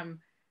that.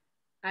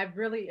 I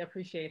really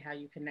appreciate how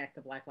you connect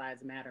the Black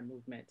Lives Matter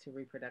movement to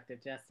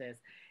reproductive justice.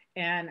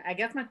 And I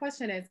guess my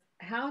question is,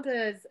 how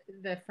does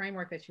the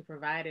framework that you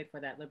provided for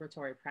that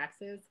liberatory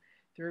praxis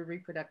through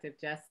reproductive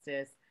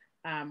justice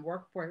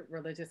work for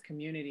religious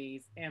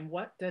communities? And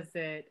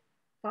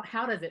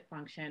how does it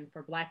function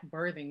for Black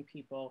birthing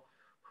people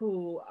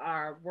who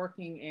are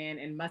working in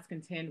and must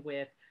contend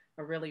with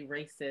a really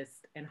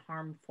racist and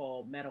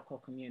harmful medical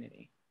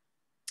community?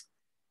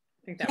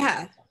 I think that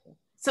was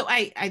so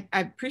I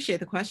appreciate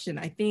the question.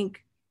 I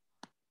think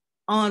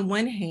on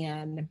one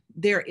hand,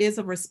 there is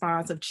a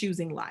response of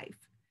choosing life.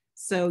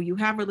 So you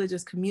have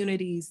religious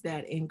communities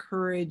that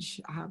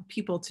encourage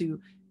people to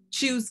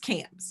choose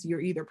camps.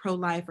 You're either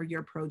pro-life or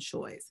you're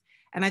pro-choice.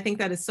 And I think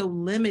that is so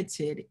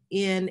limited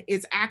in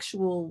its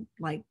actual,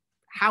 like,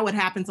 how it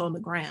happens on the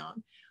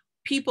ground.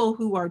 People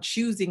who are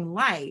choosing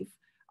life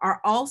are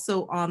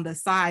also on the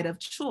side of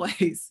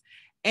choice.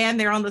 And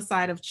they're on the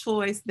side of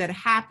choice that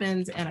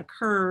happens and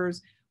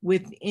occurs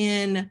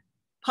within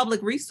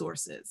public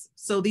resources.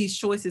 So these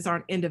choices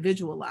aren't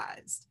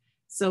individualized,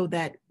 so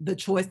that the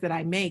choice that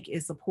I make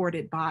is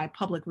supported by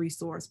public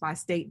resource, by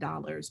state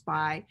dollars,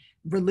 by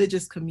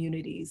religious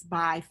communities,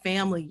 by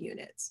family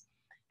units.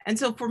 And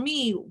so for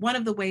me, one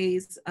of the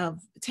ways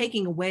of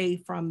taking away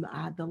from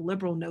the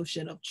liberal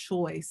notion of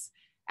choice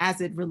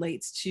as it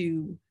relates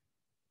to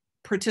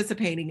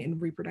participating in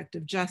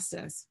reproductive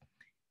justice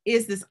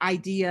is this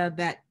idea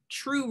that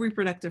true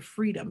reproductive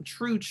freedom,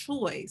 true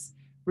choice,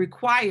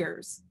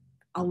 requires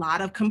a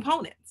lot of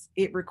components.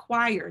 It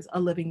requires a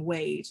living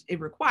wage. It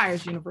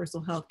requires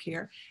universal health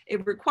care.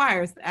 It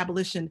requires the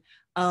abolition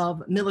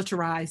of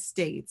militarized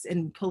states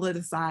and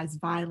politicized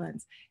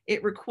violence.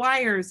 It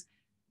requires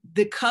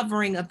the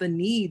covering of the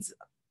needs,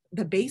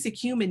 the basic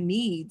human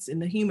needs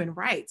and the human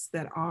rights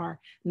that are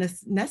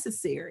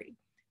necessary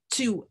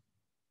to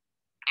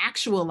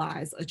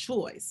actualize a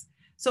choice.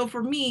 So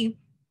for me,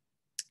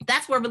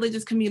 that's where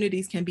religious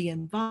communities can be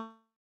involved,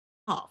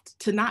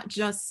 to not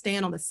just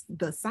stand on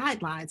the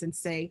sidelines and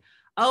say,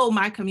 oh,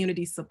 my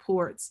community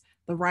supports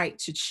the right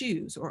to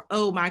choose, or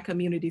oh, my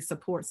community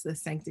supports the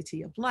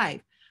sanctity of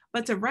life,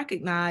 but to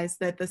recognize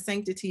that the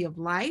sanctity of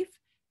life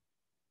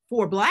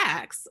for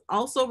Blacks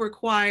also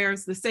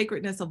requires the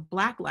sacredness of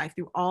Black life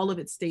through all of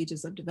its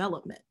stages of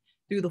development,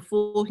 through the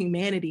full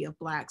humanity of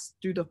Blacks,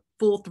 through the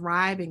full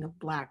thriving of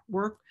Black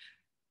work,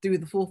 through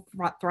the full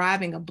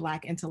thriving of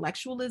Black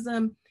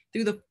intellectualism,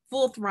 through the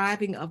full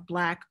thriving of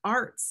Black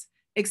arts,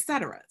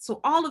 etc.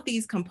 So all of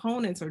these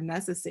components are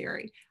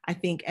necessary, I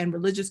think, and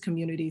religious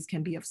communities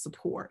can be of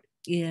support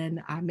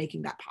in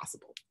making that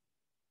possible.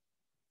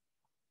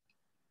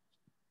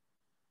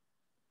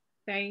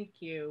 Thank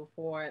you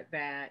for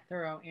that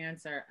thorough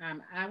answer.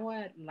 I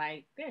would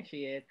like, there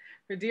she is,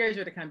 for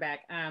Deirdre to come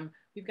back.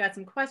 We've got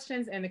some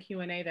questions in the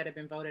Q&A that have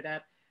been voted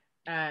up.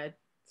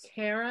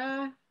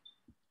 Tara,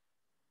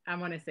 I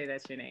want to say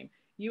that's your name.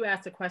 You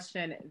asked a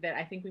question that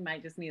I think we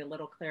might just need a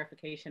little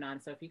clarification on.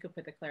 So if you could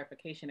put the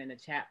clarification in the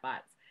chat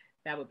box,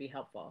 that would be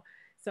helpful.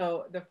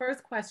 So the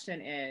first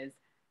question is,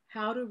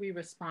 how do we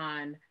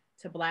respond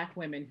to Black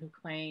women who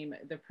claim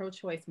the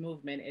pro-choice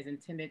movement is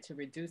intended to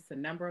reduce the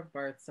number of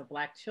births of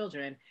Black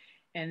children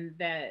and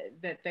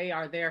that they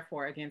are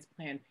therefore against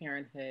Planned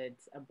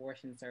Parenthood's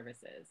abortion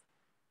services?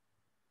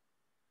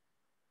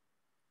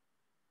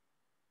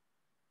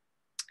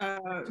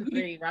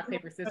 Three, rock,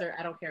 paper, scissors,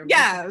 I don't care.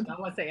 Yeah.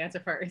 I want to say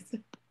answer first.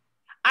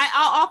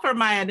 I'll offer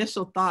my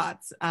initial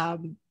thoughts.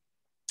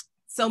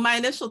 So my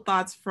initial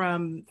thoughts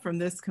from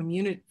this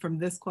community, from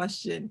this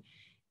question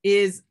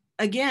is,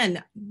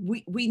 again,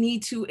 we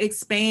need to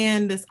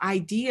expand this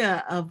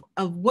idea of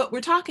what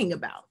we're talking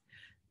about.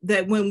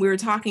 That when we're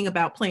talking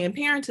about Planned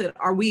Parenthood,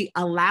 are we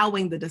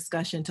allowing the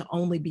discussion to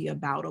only be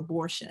about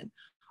abortion?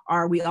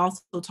 Are we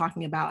also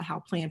talking about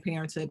how Planned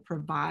Parenthood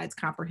provides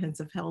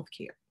comprehensive health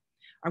care?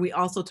 Are we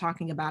also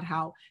talking about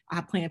how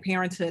Planned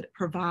Parenthood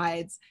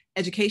provides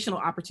educational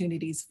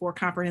opportunities for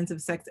comprehensive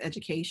sex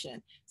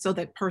education so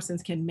that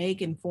persons can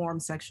make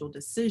informed sexual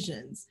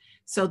decisions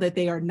so that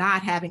they are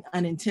not having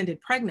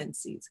unintended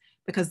pregnancies?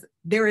 Because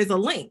there is a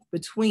link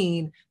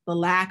between the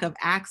lack of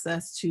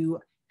access to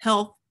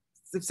health,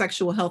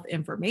 sexual health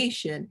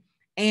information,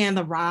 and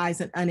the rise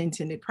in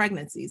unintended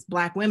pregnancies.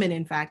 Black women,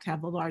 in fact,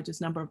 have the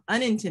largest number of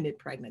unintended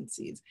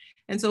pregnancies.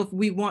 And so if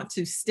we want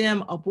to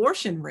stem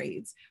abortion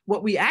rates,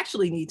 what we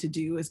actually need to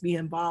do is be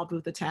involved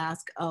with the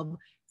task of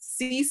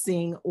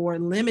ceasing or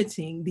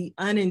limiting the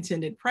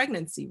unintended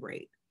pregnancy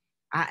rate.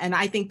 And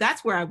I think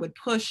that's where I would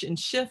push and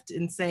shift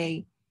and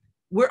say,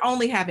 we're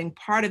only having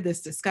part of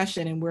this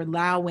discussion and we're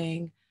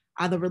allowing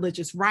the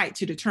religious right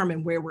to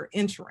determine where we're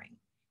entering.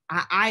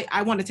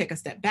 I want to take a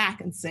step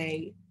back and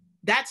say,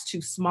 that's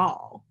too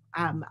small.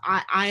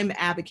 I am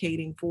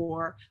advocating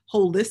for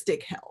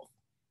holistic health.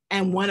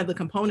 And one of the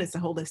components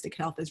of holistic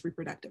health is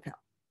reproductive health.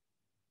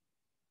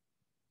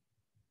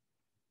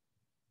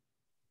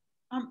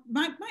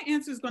 My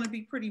answer is going to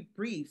be pretty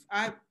brief.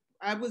 I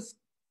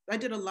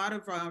did a lot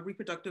of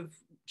reproductive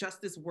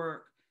justice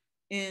work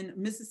in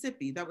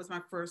Mississippi. That was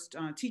my first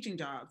teaching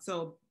job.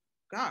 So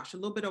gosh, a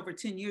little bit over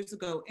 10 years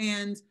ago.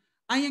 And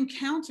I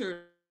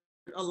encountered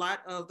a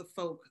lot of the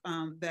folk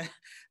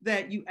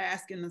that you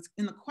ask in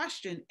the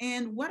question.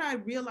 And what I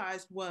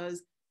realized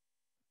was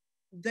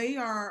they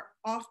are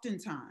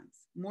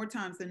oftentimes, more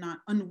times than not,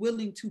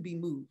 unwilling to be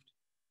moved,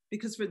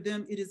 because for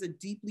them, it is a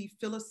deeply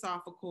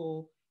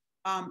philosophical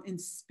and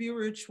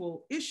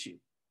spiritual issue.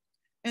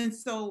 And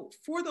so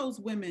for those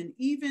women,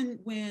 even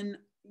when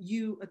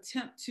you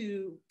attempt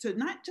to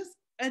not just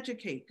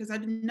educate, because I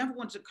never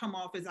wanted to come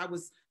off as I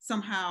was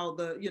somehow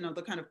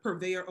the kind of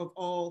purveyor of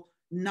all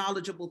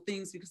knowledgeable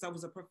things because I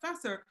was a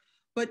professor,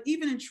 but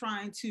even in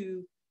trying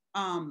to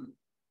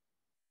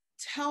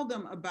tell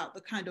them about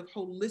the kind of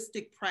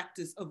holistic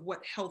practice of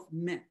what health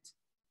meant,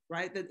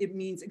 right? That it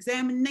means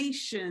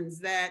examinations,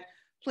 that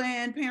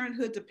Planned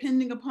Parenthood,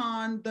 depending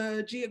upon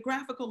the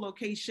geographical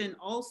location,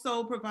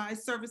 also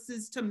provides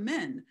services to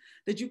men,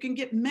 that you can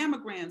get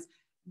mammograms.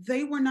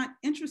 They were not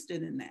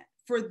interested in that.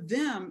 For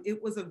them,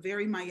 it was a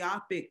very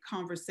myopic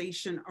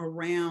conversation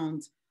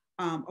around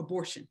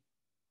abortion,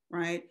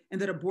 right?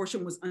 And that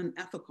abortion was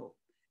unethical.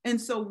 And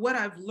so what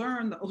I've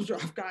learned the older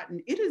I've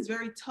gotten, it is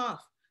very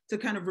tough to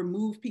kind of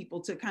remove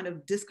people, to kind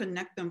of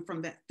disconnect them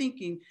from that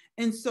thinking.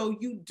 And so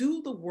you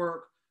do the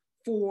work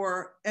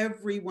for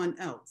everyone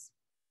else.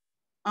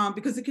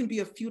 Because it can be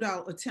a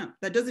futile attempt.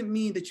 That doesn't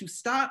mean that you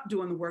stop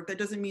doing the work. That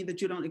doesn't mean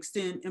that you don't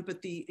extend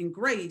empathy and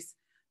grace.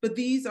 But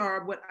these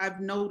are what I've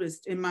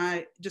noticed in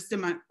my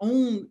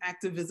own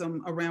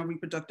activism around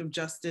reproductive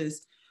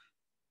justice.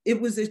 It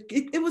was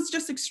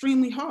just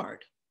extremely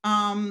hard.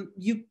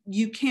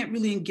 You can't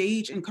really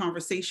engage in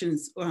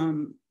conversations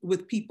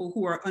with people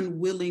who are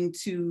unwilling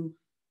to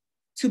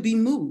be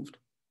moved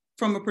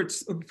from a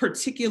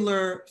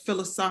particular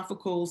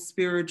philosophical,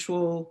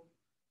 spiritual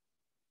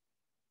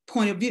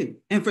point of view.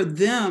 And for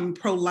them,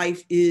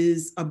 pro-life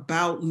is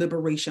about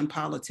liberation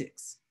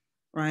politics,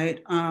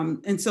 right?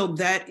 And so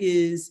that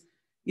is,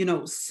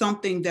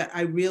 something that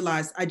I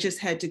realized I just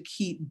had to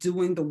keep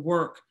doing the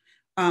work,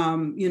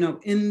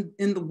 in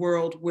the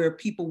world where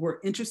people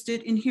were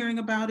interested in hearing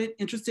about it,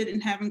 interested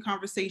in having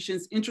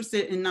conversations,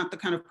 interested in not the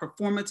kind of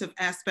performative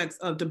aspects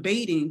of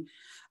debating,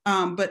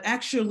 but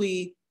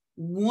actually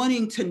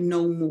wanting to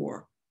know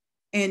more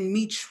and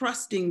me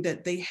trusting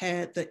that they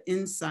had the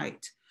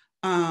insight,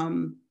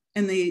 and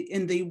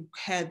they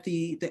had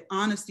the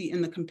honesty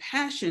and the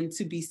compassion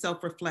to be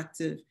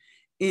self-reflective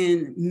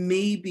in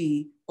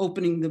maybe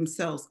opening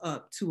themselves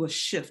up to a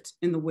shift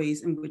in the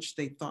ways in which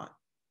they thought.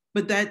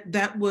 But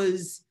that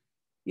was,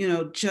 you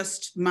know,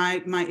 just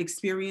my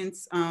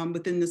experience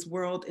within this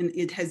world, and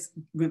it has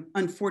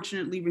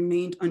unfortunately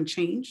remained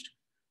unchanged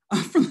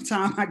from the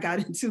time I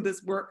got into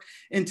this work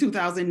in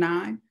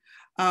 2009.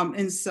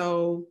 And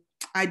so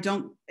I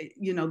don't,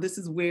 you know, this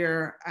is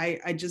where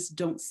I just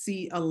don't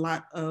see a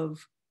lot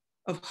of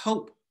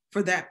hope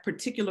for that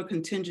particular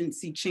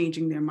contingency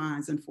changing their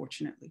minds,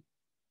 unfortunately.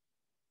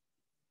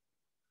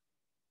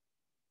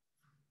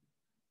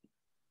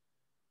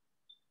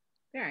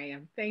 There I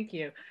am. Thank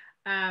you.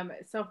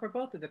 So for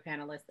both of the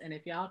panelists, and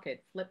if y'all could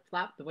flip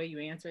flop the way you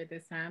answer it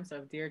this time. So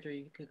if Deirdre,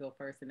 you could go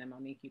first, and then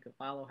Monique, you could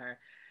follow her.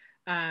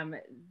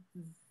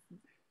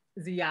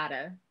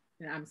 Ziada,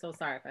 and I'm so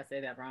sorry if I say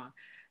that wrong.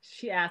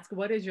 She asked,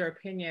 what is your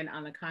opinion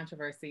on the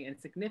controversy and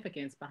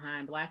significance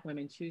behind Black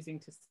women choosing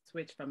to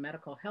switch from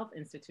medical health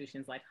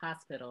institutions like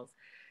hospitals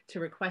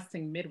to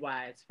requesting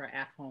midwives for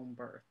at-home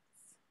births?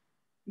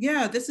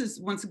 Yeah, this is,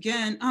 once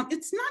again,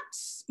 it's not,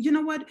 you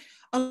know what,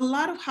 a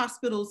lot of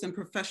hospitals and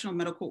professional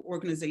medical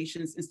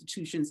organizations,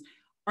 institutions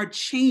are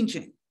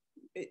changing.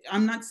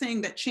 I'm not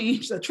saying that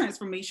change, the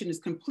transformation is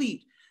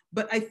complete,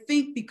 but I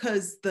think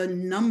because the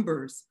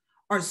numbers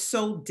are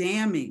so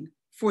damning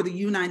for the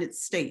United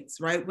States,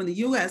 right? When the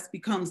US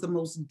becomes the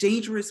most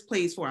dangerous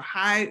place for a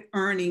high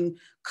earning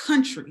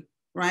country,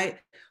 right?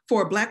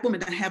 For a Black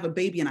woman to have a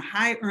baby in a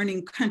high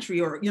earning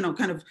country, or, you know,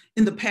 kind of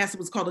in the past, it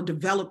was called a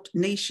developed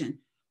nation.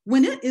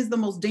 When it is the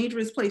most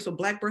dangerous place for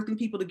Black birthing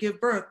people to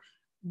give birth,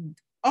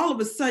 all of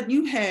a sudden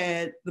you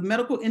had the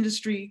medical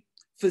industry,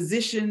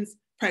 physicians,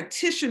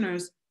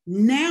 practitioners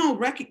now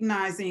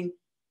recognizing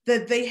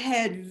that they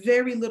had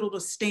very little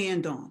to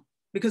stand on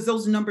because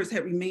those numbers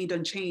had remained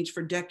unchanged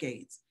for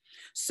decades.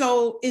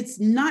 So it's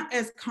not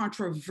as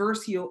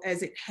controversial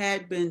as it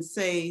had been,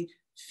 say,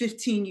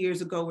 15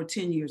 years ago or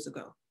 10 years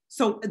ago.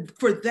 So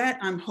for that,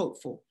 I'm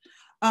hopeful.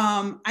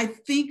 I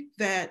think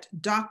that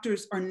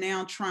doctors are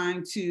now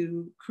trying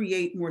to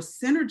create more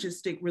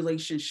synergistic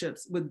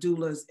relationships with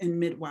doulas and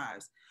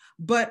midwives.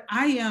 But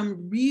I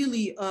am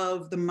really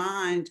of the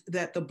mind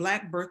that the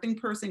Black birthing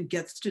person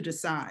gets to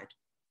decide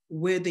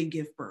where they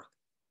give birth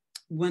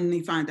when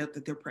they find out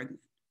that they're pregnant.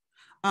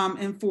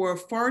 And for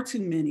far too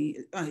many,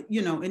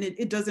 you know, and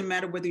it doesn't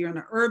matter whether you're in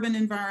an urban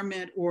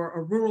environment or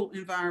a rural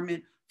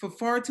environment, for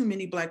far too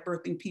many Black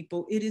birthing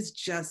people, it is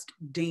just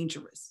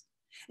dangerous.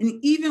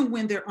 And even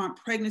when there aren't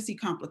pregnancy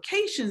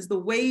complications, the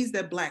ways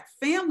that Black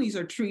families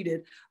are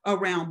treated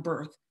around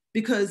birth,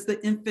 because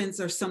the infants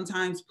are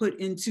sometimes put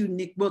into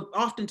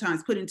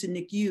oftentimes put into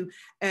NICU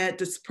at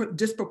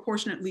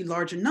disproportionately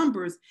larger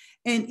numbers.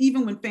 And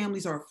even when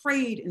families are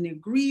afraid and they're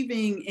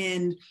grieving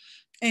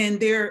and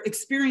they're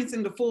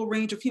experiencing the full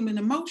range of human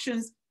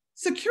emotions,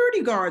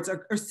 security guards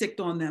are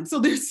sicked on them. So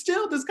there's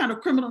still this kind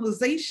of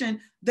criminalization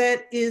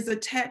that is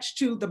attached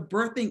to the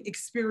birthing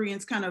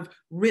experience kind of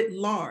writ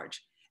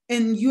large.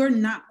 And you're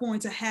not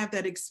going to have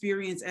that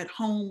experience at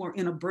home or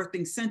in a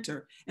birthing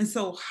center. And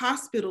so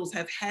hospitals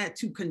have had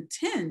to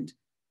contend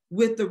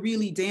with the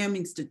really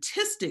damning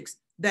statistics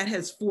that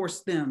has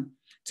forced them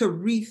to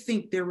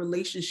rethink their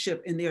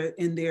relationship and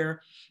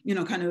their you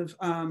know, kind of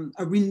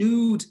a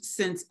renewed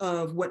sense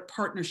of what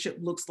partnership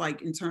looks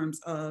like in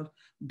terms of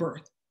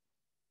birth.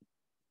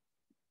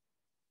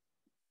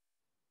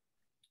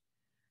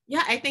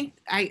 Yeah, I think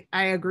I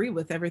agree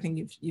with everything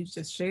you've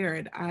just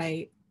shared.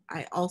 I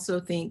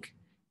also think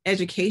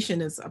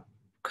education is a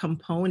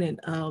component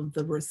of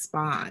the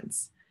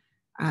response,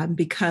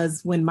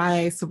 because when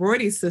my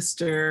sorority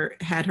sister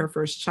had her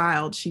first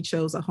child, she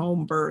chose a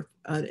home birth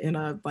in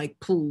a like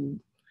pool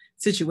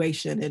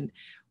situation. And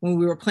when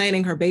we were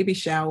planning her baby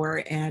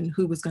shower and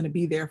who was going to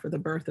be there for the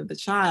birth of the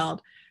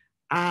child,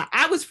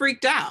 I was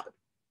freaked out.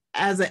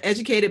 As an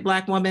educated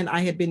Black woman, I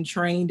had been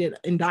trained and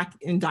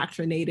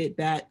indoctrinated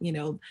that, you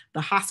know,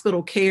 the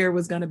hospital care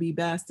was going to be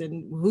best,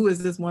 and who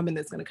is this woman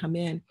that's going to come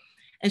in?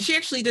 And she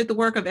actually did the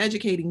work of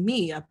educating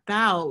me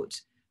about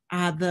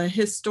the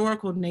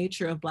historical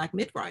nature of Black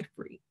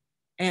midwifery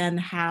and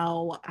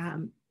how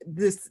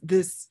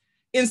this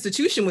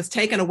institution was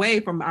taken away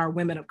from our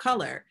women of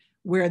color,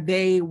 where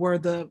they were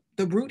the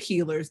root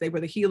healers. They were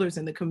the healers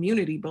in the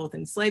community, both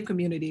in slave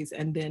communities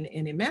and then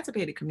in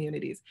emancipated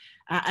communities.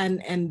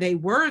 And they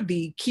were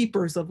the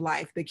keepers of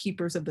life, the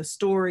keepers of the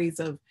stories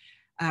of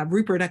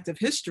reproductive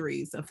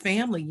histories of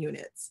family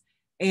units,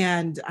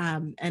 and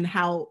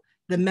how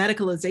the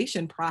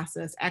medicalization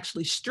process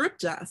actually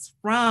stripped us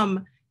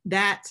from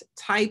that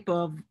type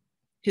of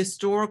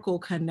historical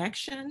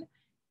connection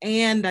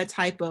and that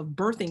type of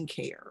birthing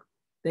care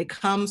that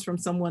comes from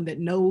someone that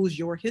knows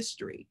your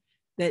history,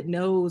 that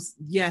knows,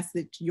 yes,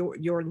 that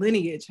your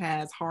lineage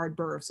has hard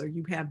births, or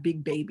you have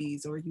big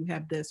babies, or you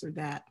have this or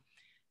that.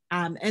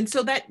 And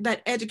so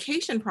that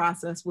education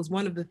process was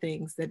one of the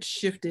things that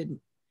shifted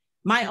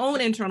my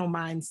own internal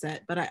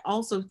mindset, but I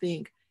also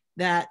think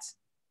that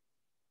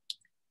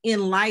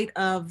in light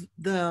of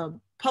the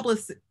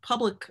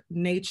public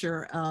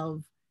nature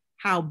of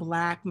how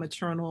Black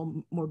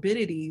maternal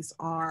morbidities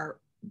are,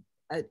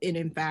 and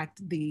in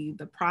fact, the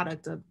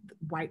product of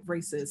white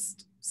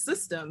racist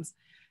systems,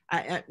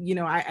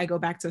 I go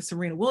back to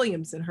Serena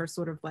Williams and her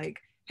sort of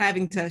like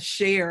having to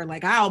share,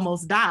 like, I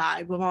almost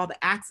died with all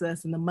the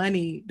access and the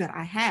money that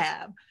I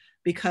have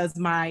because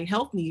my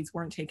health needs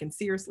weren't taken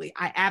seriously.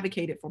 I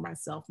advocated for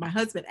myself. My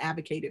husband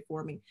advocated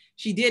for me.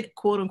 She did,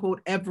 quote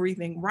unquote,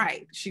 everything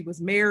right. She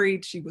was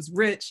married, she was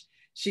rich,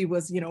 she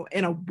was,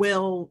 in a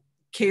well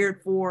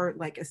cared for,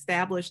 like,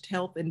 established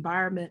health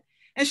environment,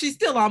 and she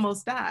still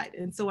almost died.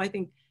 And so I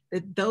think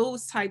that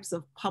those types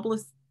of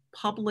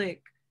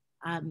public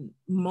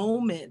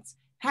moments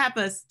have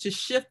us to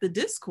shift the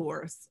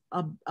discourse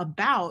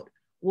about,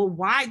 well,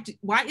 why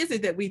is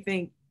it that we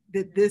think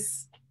that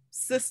this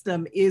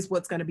system is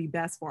what's going to be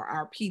best for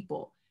our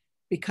people?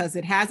 Because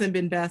it hasn't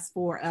been best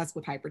for us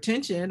with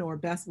hypertension, or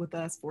best with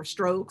us for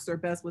strokes, or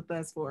best with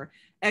us for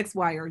X,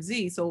 Y, or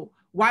Z. So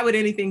why would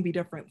anything be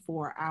different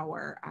for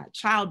our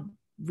child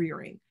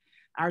rearing,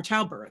 our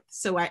childbirth?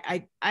 So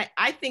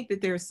I think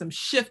that there's some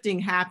shifting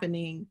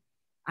happening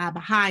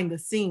behind the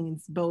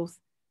scenes, both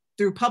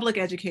through public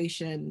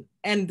education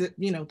and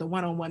the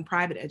one-on-one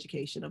private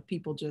education of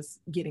people just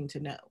getting to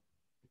know.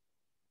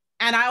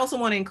 And I also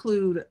want to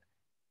include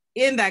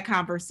in that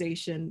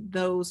conversation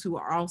those who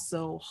are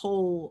also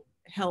whole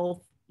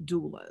health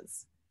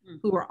doulas,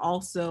 who are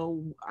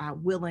also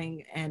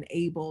willing and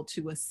able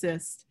to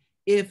assist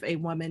if a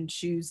woman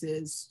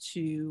chooses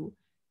to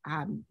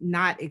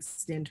not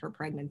extend her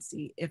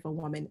pregnancy, if a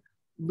woman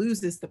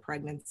loses the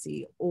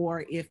pregnancy,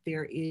 or if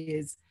there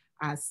is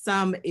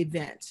some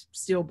event,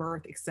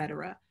 stillbirth, et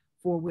cetera,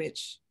 for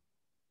which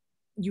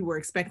you were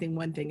expecting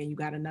one thing and you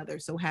got another.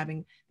 So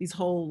having these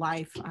whole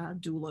life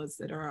doulas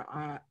that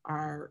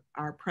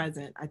are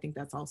present, I think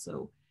that's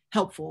also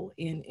helpful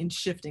in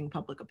shifting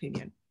public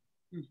opinion.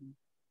 Mm-hmm.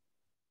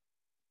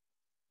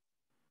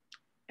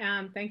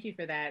 Thank you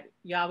for that.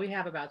 Y'all, we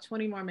have about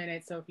 20 more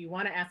minutes. So if you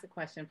want to ask a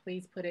question,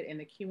 please put it in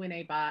the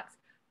Q&A box.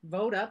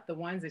 Vote up the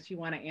ones that you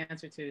want to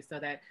answer to so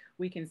that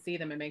we can see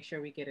them and make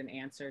sure we get an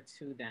answer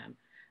to them.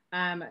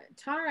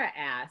 Tara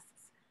asks,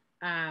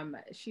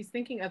 she's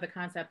thinking of the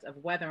concept of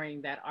weathering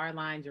that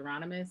Arline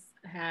Geronimus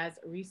has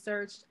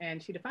researched,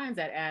 and she defines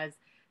that as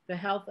the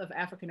health of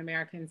African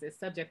Americans is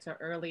subject to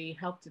early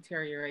health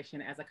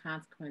deterioration as a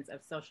consequence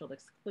of social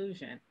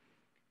exclusion.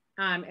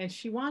 And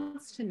she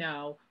wants to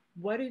know,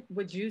 what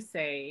would you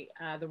say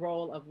the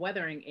role of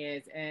weathering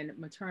is in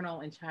maternal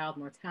and child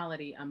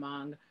mortality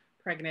among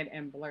pregnant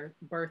and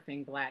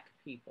birthing Black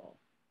people?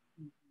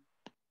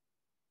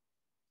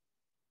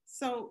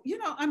 So,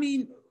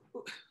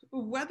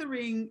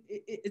 weathering,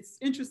 it's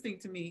interesting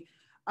to me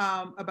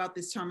about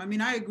this term. I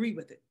mean, I agree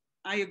with it.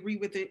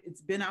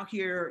 It's been out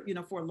here,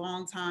 for a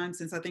long time,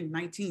 since I think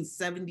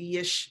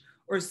 1970-ish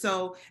or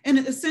so. And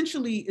it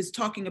essentially is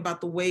talking about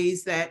the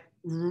ways that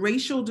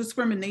racial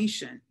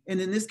discrimination,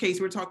 and in this case,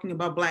 we're talking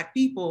about Black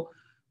people,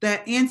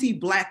 that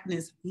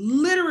anti-Blackness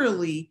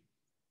literally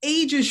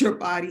ages your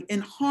body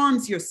and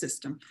harms your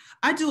system.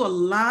 I do a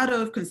lot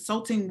of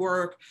consulting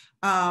work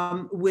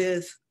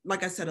with,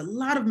 like I said, a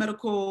lot of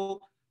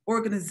medical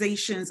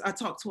organizations. I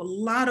talk to a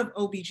lot of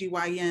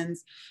OBGYNs,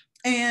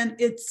 and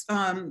it's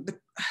the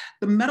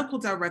medical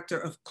director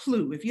of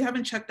CLUE. If you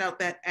haven't checked out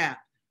that app,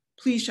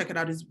 please check it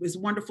out. It's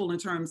wonderful in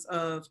terms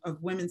of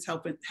women's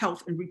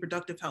health and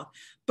reproductive health.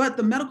 But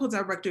the medical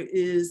director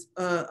is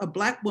a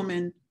Black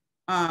woman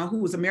who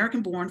was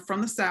American born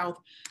from the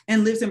South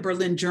and lives in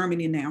Berlin,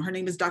 Germany now. Her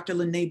name is Dr.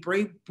 Lene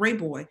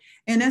Brayboy.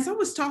 And as I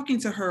was talking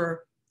to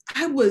her,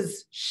 I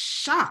was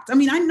shocked. I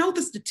mean, I know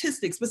the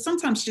statistics, but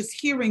sometimes just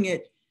hearing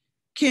it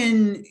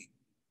can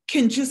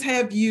just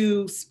have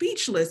you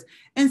speechless.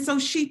 And so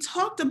she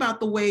talked about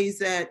the ways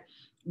that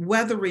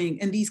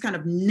weathering and these kind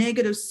of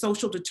negative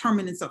social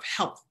determinants of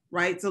health,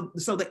 right? So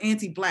the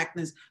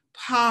anti-Blackness,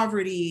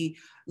 poverty,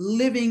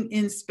 living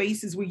in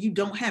spaces where you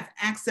don't have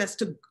access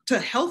to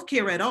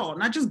healthcare at all,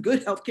 not just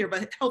good healthcare,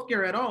 but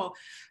healthcare at all,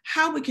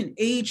 how it can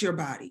age your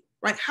body,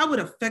 right? How it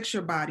affects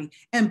your body,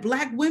 and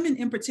Black women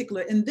in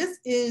particular. And this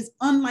is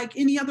unlike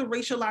any other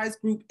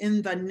racialized group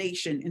in the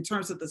nation in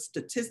terms of the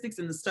statistics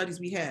and the studies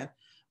we have.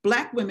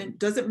 Black women,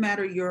 doesn't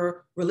matter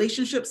your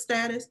relationship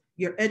status,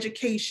 your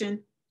education,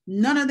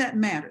 none of that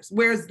matters.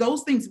 Whereas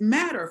those things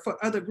matter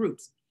for other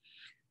groups.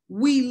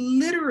 We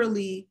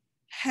literally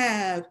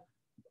have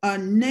a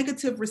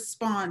negative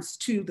response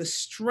to the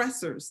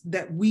stressors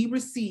that we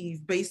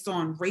receive based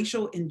on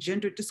racial and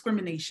gender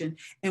discrimination.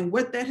 And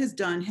what that has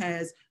done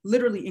has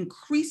literally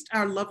increased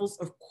our levels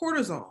of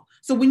cortisol.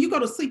 So when you go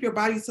to sleep, your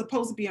body is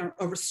supposed to be in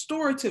a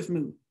restorative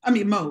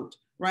mode,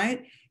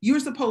 right? You're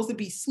supposed to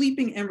be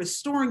sleeping and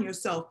restoring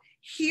yourself.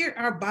 Here,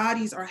 our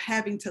bodies are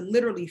having to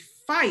literally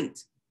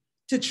fight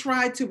to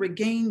try to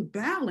regain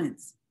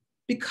balance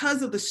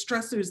because of the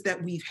stressors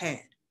that we've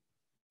had,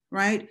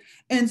 right?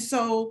 And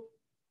so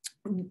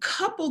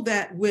couple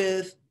that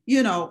with,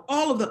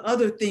 all of the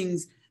other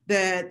things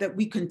that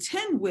we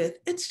contend with,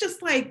 it's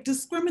just like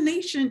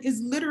discrimination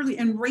is literally,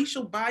 and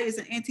racial bias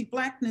and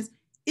anti-Blackness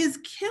is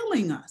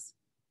killing us.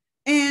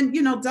 And,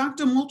 you know,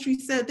 Dr. Moultrie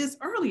said this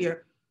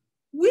earlier,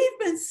 we've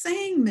been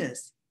saying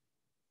this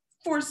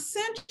for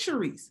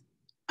centuries.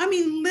 I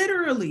mean,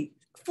 literally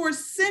for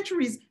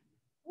centuries.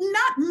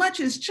 Not much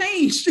has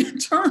changed in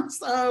terms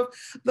of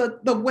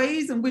the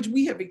ways in which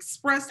we have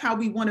expressed how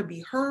we want to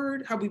be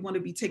heard, how we want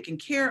to be taken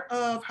care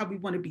of, how we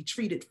want to be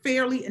treated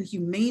fairly and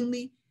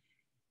humanely.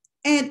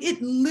 And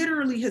it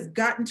literally has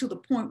gotten to the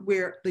point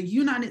where the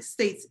United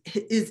States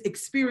is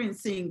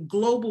experiencing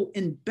global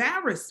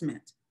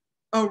embarrassment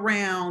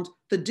around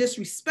the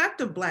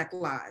disrespect of Black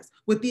lives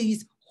with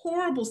these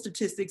horrible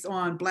statistics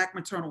on Black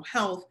maternal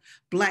health,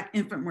 Black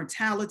infant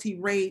mortality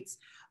rates,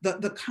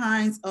 the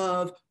kinds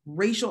of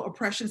racial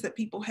oppressions that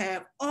people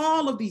have,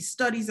 all of these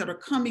studies that are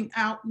coming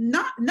out,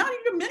 not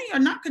even many are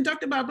not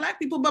conducted by Black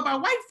people, but by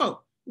white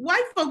folk.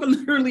 White folk are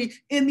literally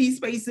in these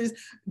spaces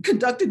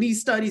conducting these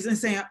studies and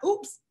saying,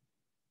 oops,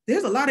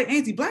 there's a lot of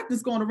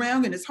anti-Blackness going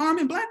around and it's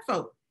harming Black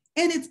folk.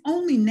 And it's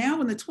only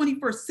now in the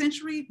 21st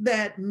century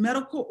that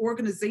medical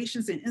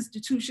organizations and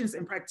institutions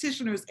and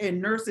practitioners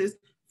and nurses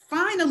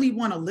finally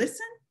want to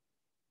listen.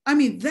 I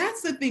mean,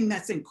 that's the thing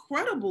that's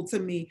incredible to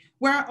me,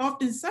 where I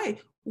often say,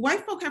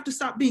 white folk have to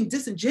stop being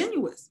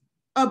disingenuous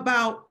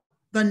about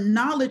the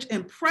knowledge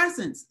and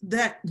presence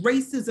that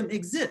racism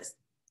exists.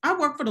 I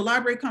work for the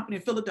Library Company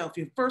of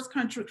Philadelphia,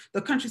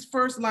 the country's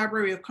first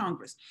Library of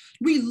Congress.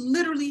 We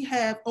literally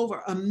have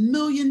over 1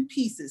 million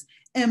pieces,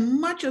 and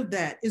much of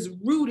that is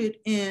rooted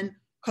in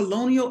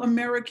colonial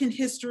American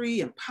history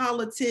and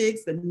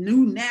politics, the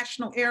new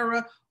national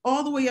era,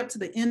 all the way up to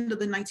the end of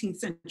the 19th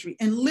century.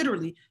 And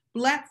literally,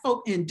 Black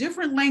folk in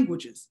different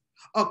languages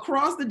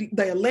across the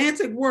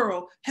Atlantic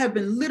world have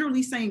been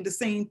literally saying the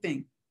same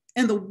thing.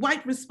 And the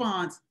white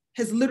response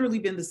has literally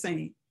been the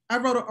same. I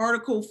wrote an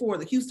article for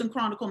the Houston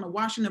Chronicle and the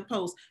Washington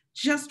Post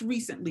just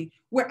recently,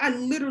 where I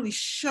literally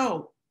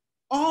show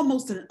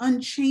almost an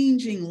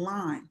unchanging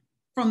line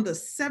from the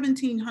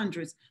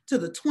 1700s to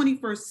the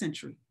 21st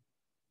century.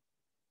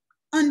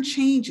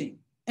 Unchanging.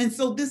 And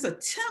so this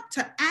attempt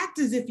to act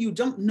as if you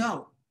don't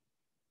know,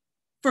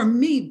 for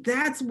me,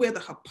 that's where the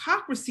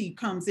hypocrisy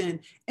comes in.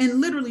 And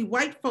literally,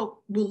 white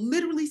folk will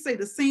literally say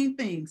the same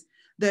things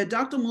that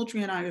Dr.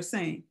 Moultrie and I are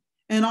saying.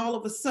 And all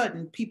of a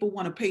sudden, people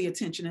want to pay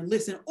attention and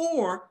listen,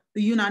 or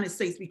the United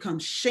States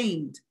becomes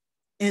shamed.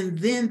 And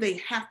then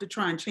they have to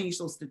try and change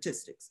those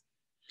statistics.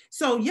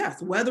 So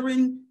yes,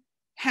 weathering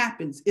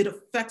happens. It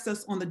affects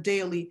us on the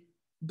daily,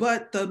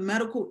 but the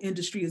medical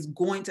industry is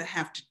going to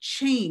have to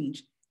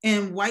change.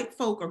 And white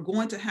folk are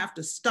going to have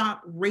to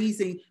stop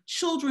raising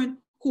children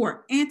who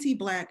are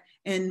anti-Black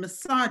and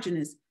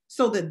misogynist,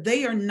 so that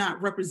they are not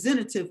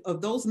representative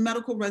of those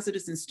medical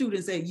residents and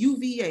students at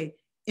UVA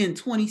in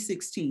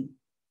 2016.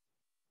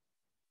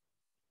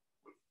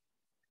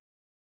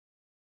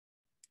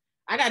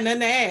 I got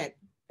nothing to add.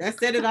 That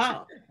said it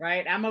all.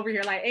 Right. I'm over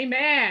here like,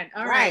 amen.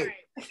 All right.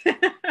 Say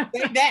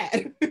that.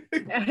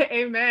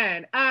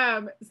 Amen.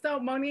 So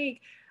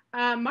Monique,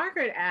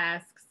 Margaret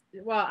asks,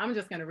 well, I'm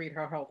just going to read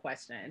her whole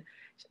question.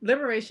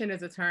 Liberation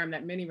is a term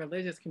that many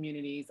religious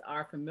communities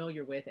are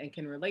familiar with and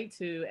can relate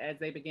to as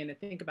they begin to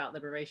think about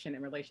liberation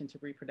in relation to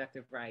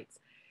reproductive rights.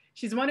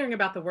 She's wondering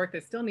about the work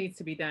that still needs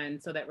to be done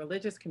so that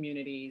religious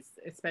communities,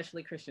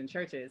 especially Christian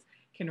churches,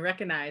 can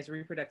recognize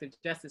reproductive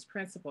justice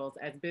principles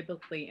as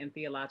biblically and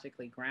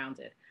theologically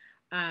grounded,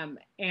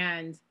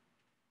 and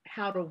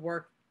how to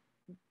work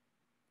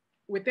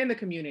within the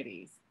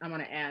communities. I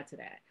want to add to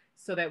that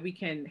so that we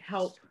can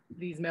help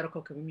these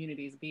medical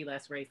communities be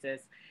less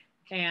racist.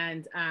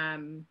 And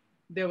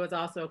there was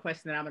also a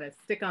question that I'm going to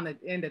stick on the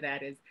end of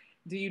that is,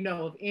 do you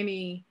know of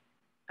any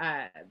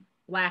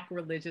Black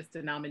religious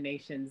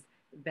denominations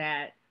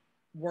that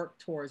work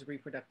towards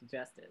reproductive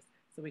justice?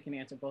 So we can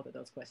answer both of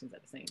those questions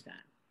at the same time.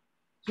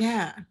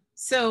 Yeah,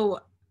 so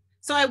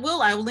I will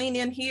lean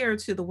in here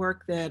to the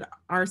work that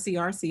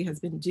RCRC has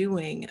been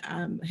doing,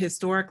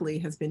 historically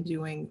has been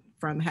doing,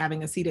 from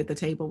having a seat at the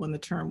table when the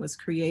term was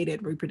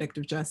created,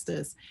 reproductive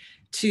justice,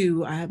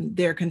 to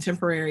their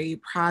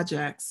contemporary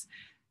projects.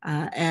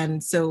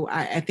 And so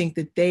I think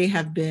that they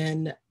have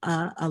been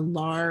a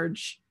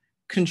large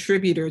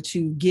contributor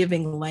to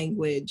giving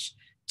language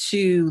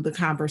to the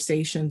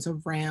conversations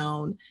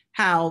around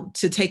how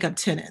to take up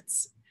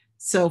tenets.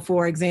 So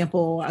for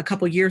example, a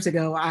couple of years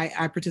ago, I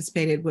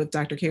participated with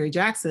Dr. Carrie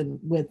Jackson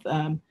with,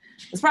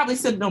 it's probably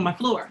sitting on my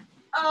floor.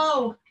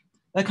 Oh,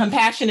 the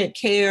Compassionate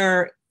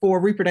Care for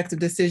Reproductive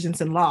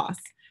Decisions and Loss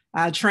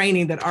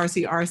training that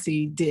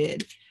RCRC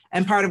did.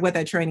 And part of what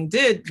that training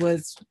did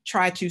was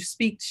try to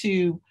speak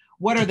to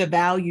what are the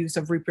values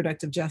of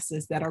reproductive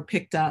justice that are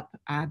picked up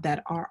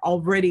that are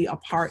already a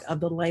part of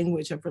the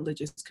language of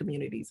religious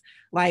communities,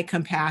 like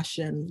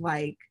compassion,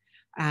 like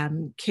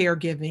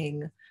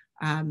caregiving,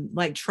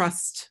 like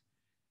trust,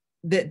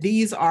 that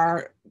these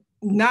are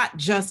not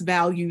just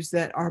values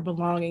that are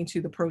belonging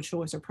to the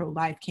pro-choice or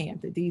pro-life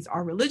camp, that these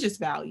are religious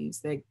values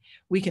that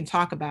we can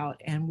talk about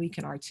and we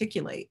can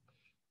articulate.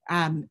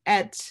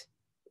 At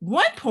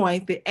one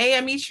point, the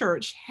AME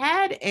Church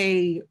had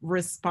a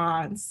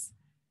response,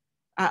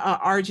 a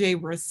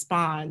RJ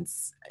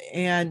response,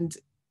 and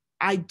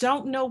I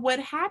don't know what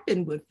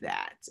happened with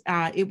that.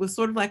 It was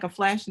sort of like a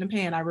flash in the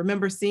pan. I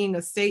remember seeing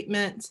a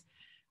statement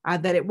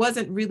that it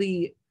wasn't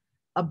really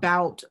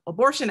about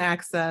abortion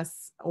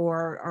access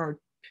or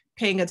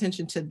paying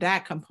attention to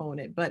that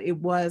component, but it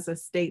was a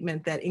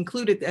statement that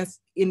included,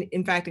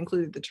 in fact,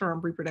 included the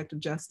term reproductive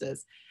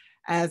justice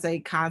as a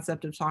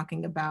concept of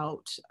talking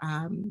about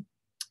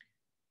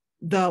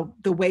the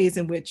ways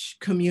in which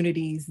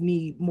communities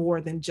need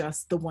more than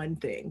just the one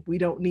thing. We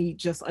don't need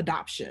just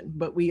adoption,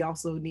 but we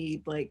also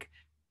need like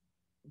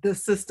the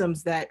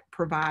systems that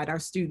provide our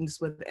students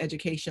with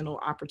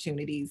educational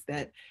opportunities,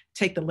 that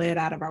take the lead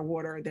out of our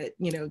water, that,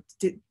 you know,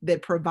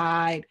 that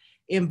provide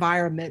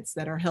environments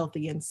that are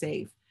healthy and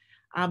safe.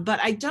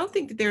 But I don't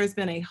think that there has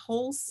been a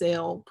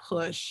wholesale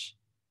push.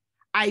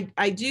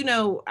 I do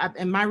know,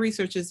 and my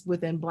research is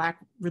within Black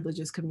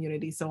religious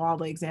communities, so all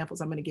the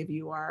examples I'm going to give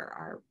you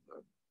are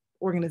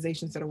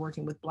organizations that are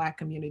working with Black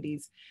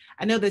communities.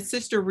 I know that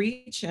Sister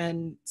Reach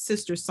and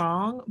Sister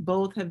Song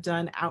both have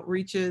done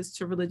outreaches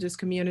to religious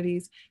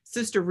communities.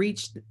 Sister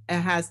Reach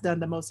has done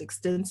the most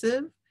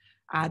extensive.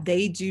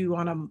 They do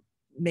on a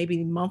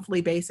maybe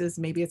monthly basis,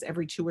 maybe it's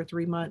every 2 or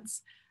 3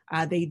 months.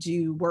 They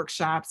do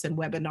workshops and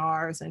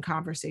webinars and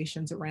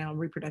conversations around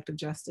reproductive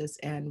justice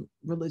and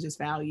religious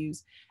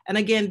values. And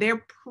again,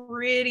 they're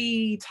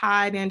pretty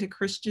tied into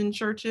Christian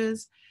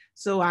churches.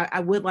 So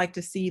I would like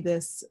to see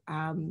this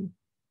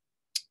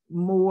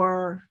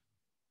more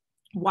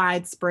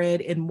widespread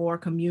in more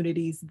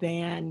communities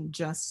than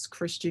just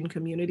Christian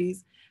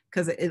communities,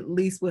 because at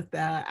least with the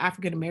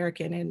African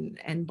American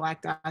and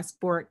Black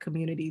diasporic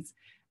communities,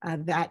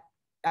 that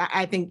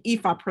I think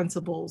IFA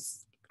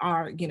principles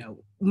are, you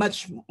know,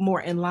 much more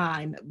in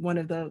line. One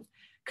of the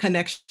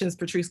connections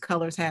Patrice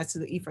Cullors has to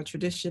the IFA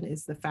tradition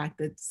is the fact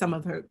that some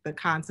of the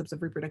concepts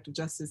of reproductive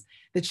justice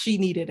that she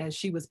needed as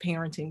she was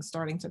parenting,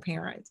 starting to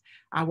parent,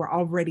 were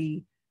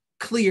already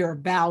clear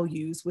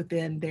values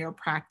within their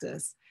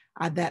practice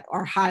that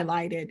are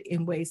highlighted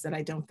in ways that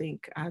I don't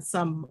think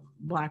some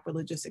Black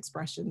religious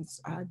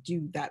expressions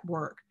do that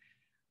work.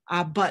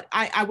 But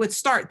I would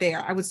start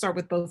there. I would start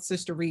with both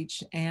Sister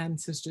Reach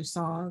and Sister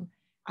Song,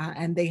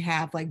 and they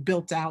have like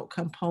built out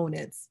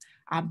components.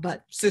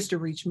 But Sister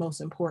Reach,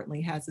 most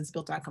importantly, has this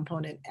built out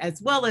component, as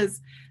well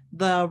as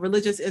the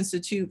Religious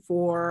Institute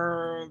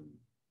for,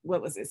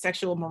 what was it,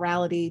 Sexual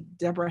Morality,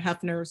 Deborah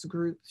Hefner's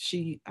group,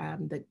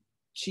 that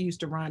she used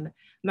to run. I'm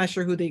not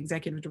sure who the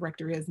executive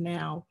director is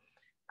now.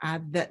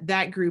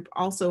 That group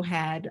also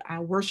had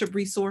worship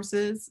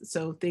resources,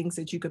 so things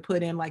that you could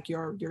put in like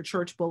your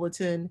church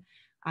bulletin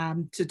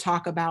to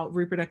talk about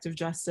reproductive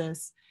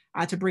justice,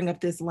 to bring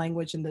up this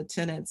language and the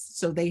tenets.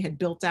 So they had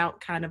built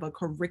out kind of a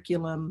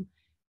curriculum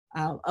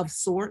of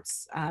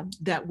sorts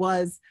that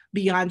was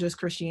beyond just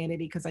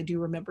Christianity, because I do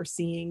remember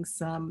seeing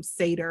some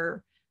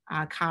Seder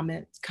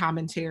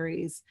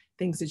commentaries,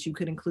 things that you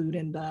could include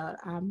in the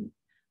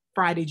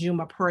Friday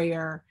Juma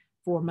prayer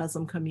for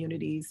Muslim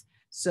communities.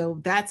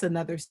 So that's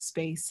another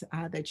space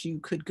that you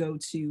could go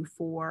to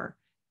for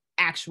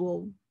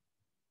actual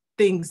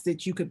things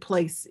that you could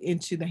place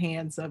into the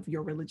hands of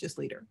your religious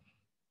leader.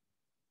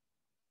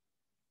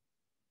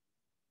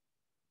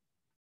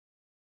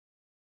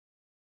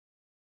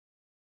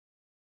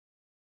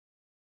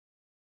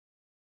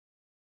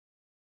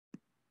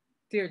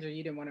 Deirdre,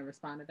 you didn't want to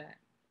respond to that?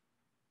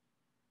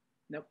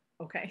 Nope.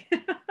 Okay.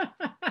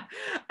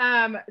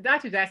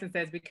 Dr. Jackson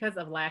says, because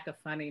of lack of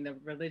funding, the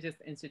Religious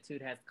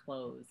Institute has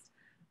closed,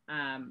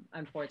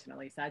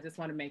 unfortunately. So I just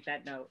want to make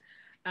that note.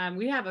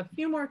 We have a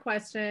few more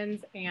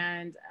questions,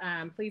 and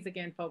please,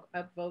 again, folks,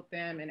 upvote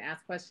them and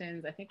ask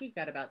questions. I think we've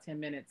got about 10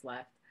 minutes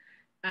left.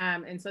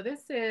 And so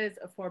this is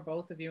for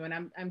both of you, and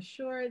I'm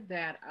sure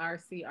that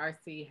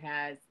RCRC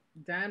has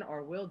done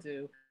or will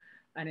do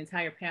an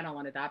entire panel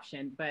on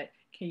adoption, but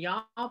can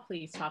y'all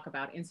please talk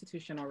about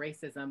institutional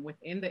racism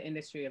within the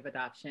industry of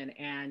adoption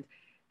and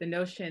the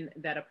notion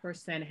that a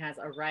person has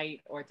a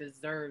right or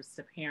deserves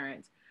to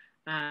parent,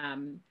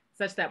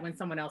 such that when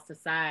someone else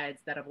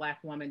decides that a Black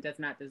woman does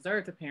not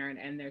deserve to parent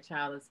and their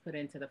child is put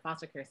into the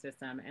foster care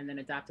system and then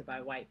adopted by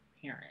white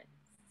parents?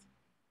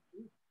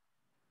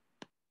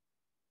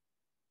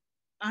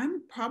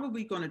 I'm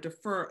probably going to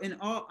defer. In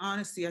all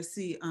honesty, I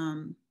see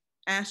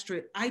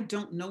Astrid, I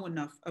don't know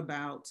enough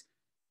about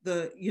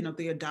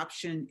the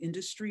adoption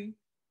industry.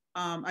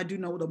 I do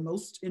know that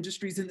most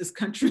industries in this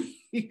country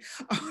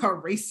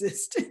are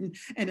racist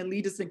and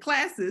elitist in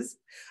classes,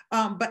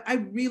 but I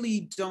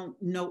really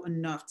don't know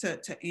enough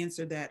to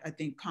answer that, I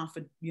think,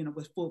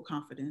 with full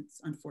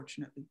confidence,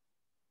 unfortunately.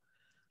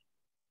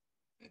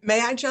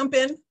 May I jump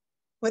in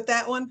with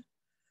that one?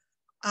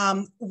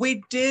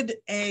 We did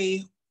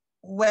a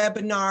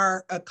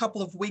webinar a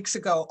couple of weeks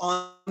ago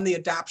on the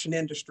adoption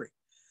industry,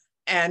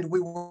 and we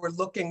were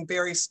looking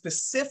very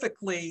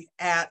specifically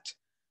at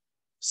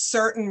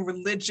certain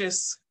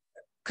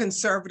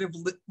conservative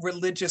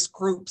religious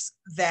groups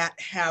that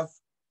have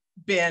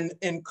been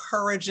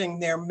encouraging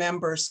their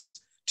members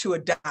to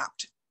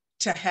adopt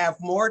to have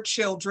more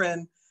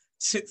children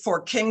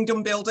for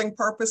kingdom building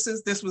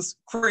purposes. This was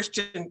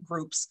Christian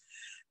groups.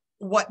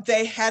 What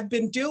they had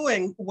been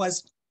doing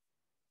was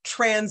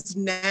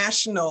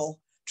transnational,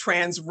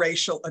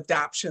 transracial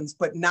adoptions,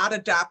 but not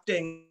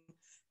adopting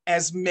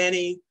as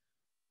many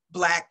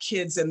Black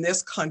kids in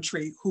this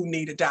country who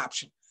need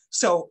adoption.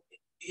 So,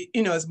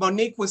 you know, as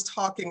Monique was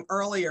talking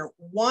earlier,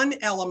 one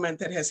element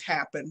that has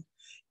happened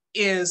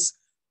is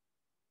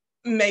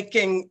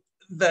making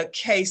the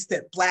case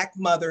that Black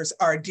mothers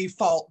are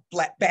default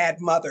bad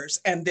mothers,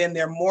 and then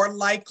they're more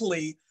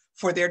likely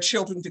for their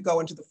children to go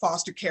into the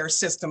foster care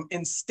system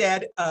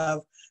instead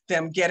of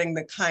them getting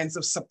the kinds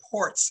of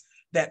supports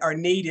that are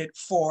needed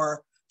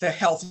for the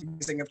healthy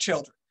raising of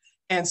children.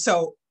 And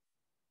so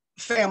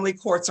family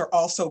courts are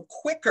also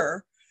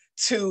quicker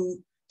to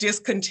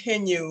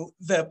discontinue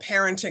the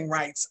parenting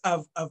rights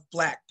of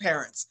Black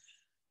parents.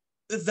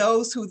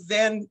 Those who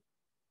then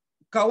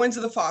go into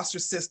the foster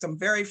system,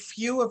 very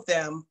few of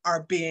them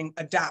are being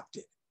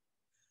adopted.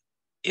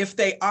 If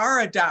they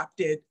are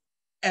adopted,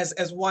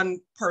 as one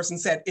person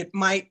said, it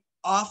might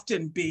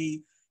often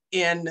be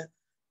in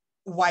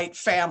white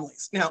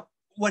families. Now,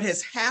 what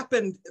has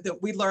happened,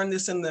 that we learned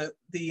this in the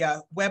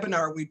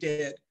webinar we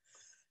did,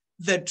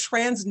 the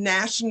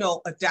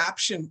transnational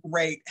adoption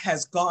rate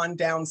has gone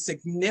down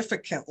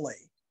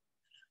significantly,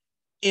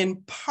 in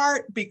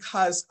part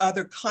because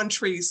other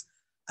countries'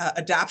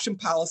 adoption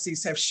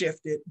policies have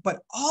shifted,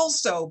 but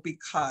also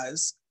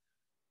because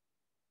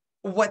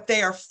what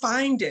they are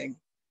finding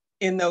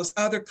in those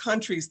other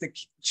countries, the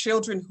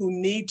children who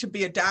need to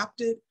be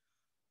adopted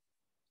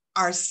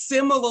are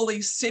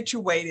similarly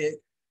situated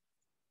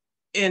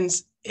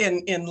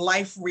in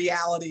life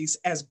realities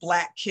as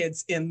Black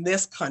kids in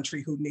this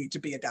country who need to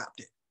be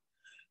adopted.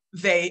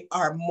 They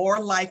are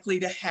more likely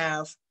to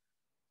have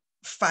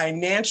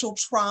financial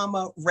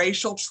trauma,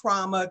 racial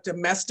trauma,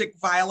 domestic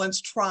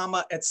violence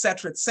trauma, et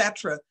cetera, et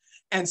cetera.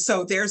 And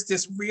so there's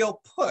this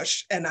real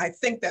push, and I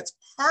think that's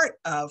part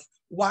of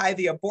why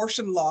the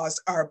abortion laws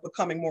are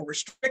becoming more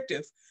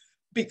restrictive,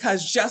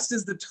 because just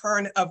as the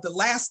turn of the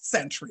last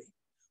century,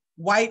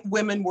 white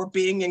women were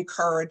being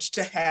encouraged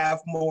to have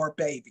more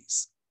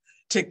babies,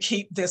 to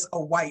keep this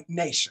a white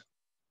nation.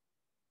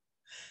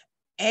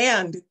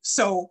 And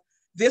so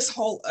this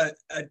whole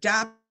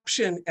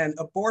adoption and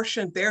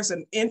abortion, there's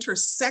an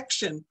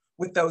intersection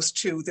with those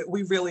two that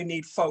we really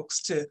need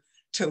folks to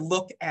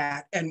look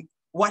at, and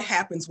what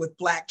happens with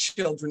Black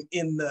children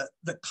in the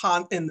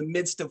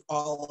midst of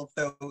all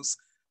of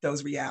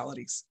those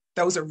realities.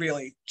 Those are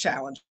really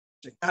challenging.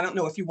 I don't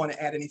know if you want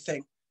to add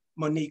anything,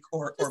 Monique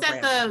or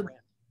Brandon.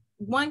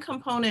 One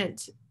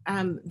component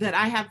that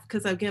I have,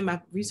 because again, my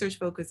research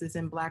focus is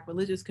in Black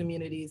religious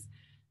communities,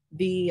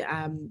 the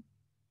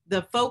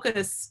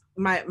focus,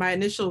 my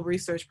initial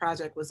research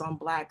project was on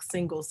Black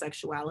single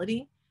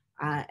sexuality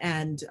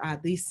and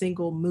these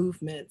single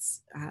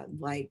movements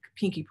like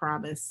Pinky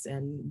Promise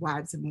and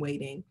Wives in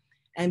Waiting.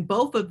 And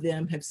both of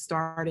them have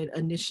started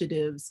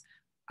initiatives,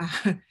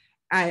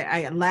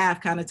 I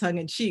laugh kind of tongue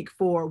in cheek,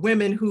 for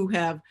women who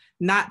have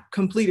not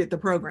completed the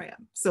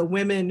program. So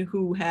women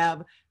who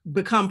have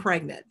become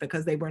pregnant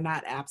because they were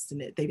not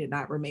abstinent, they did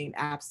not remain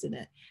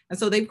abstinent. And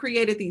so they've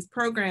created these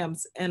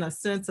programs in a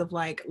sense of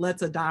like,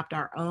 let's adopt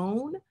our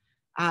own,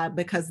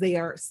 because they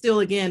are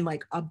still, again,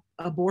 like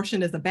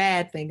abortion is a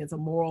bad thing, it's a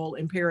moral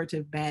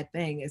imperative bad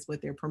thing is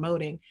what they're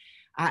promoting.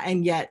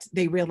 And yet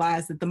they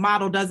realize that the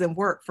model doesn't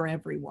work for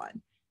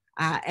everyone.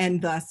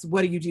 And thus,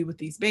 what do you do with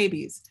these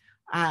babies?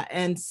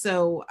 And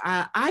so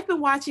I've been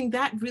watching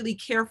that really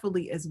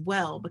carefully as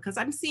well, because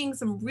I'm seeing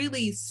some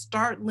really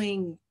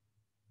startling,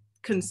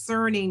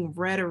 concerning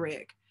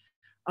rhetoric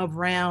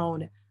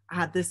around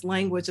this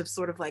language of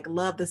sort of like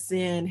love the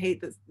sin,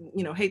 hate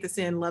the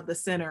sin, love the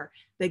sinner,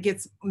 that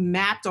gets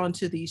mapped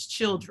onto these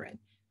children,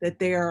 that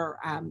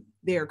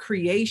their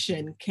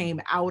creation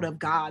came out of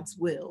God's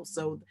will.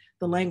 So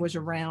the language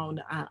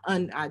around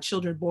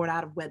children born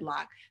out of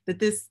wedlock, that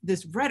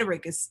this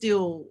rhetoric is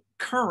still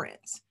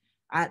current,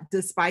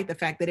 despite the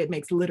fact that it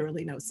makes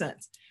literally no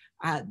sense.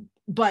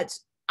 But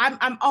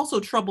I'm also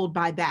troubled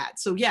by that.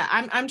 So yeah,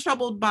 I'm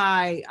troubled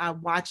by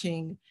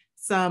watching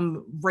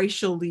some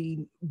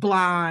racially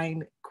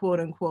blind, quote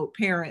unquote,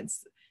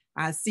 parents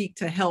seek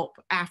to help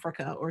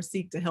Africa or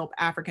seek to help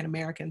African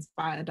Americans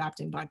by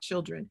adopting Black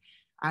children,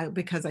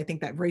 because I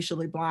think that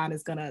racially blind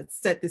is gonna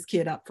set this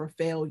kid up for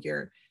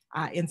failure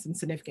in some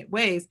significant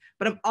ways.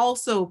 But I'm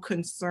also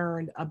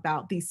concerned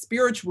about these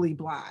spiritually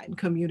blind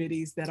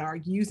communities that are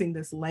using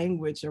this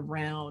language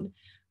around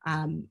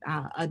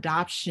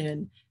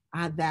adoption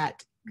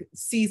that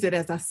sees it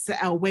as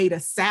a way to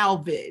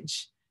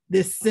salvage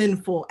this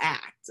sinful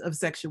act of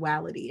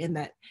sexuality, and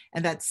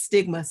that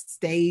stigma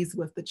stays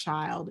with the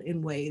child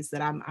in ways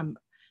that I'm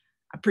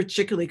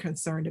particularly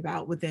concerned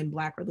about within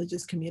Black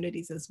religious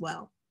communities as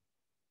well.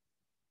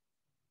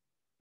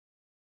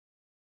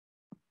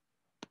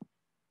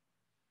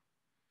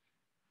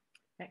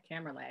 That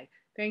camera lag.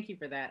 Thank you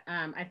for that.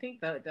 I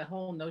think the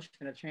whole notion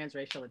of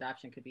transracial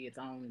adoption could be its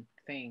own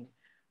thing,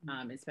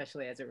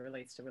 especially as it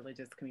relates to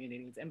religious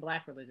communities and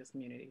Black religious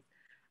communities.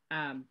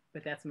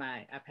 But that's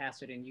I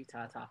pastored in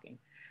Utah talking.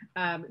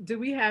 Do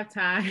we have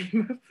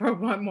time for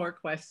one more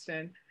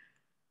question?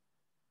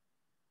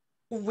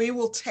 We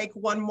will take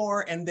one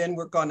more and then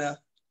we're gonna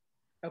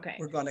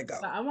go.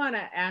 So I want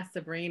to ask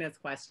Sabrina's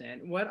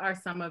question. What are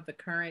some of the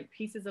current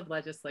pieces of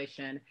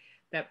legislation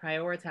that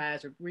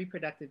prioritize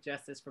reproductive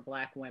justice for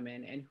Black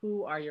women, and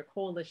who are your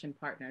coalition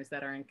partners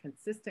that are in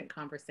consistent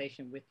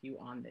conversation with you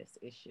on this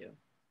issue?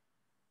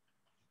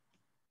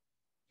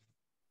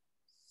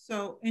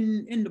 So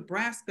in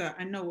Nebraska,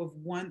 I know of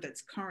one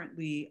that's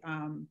currently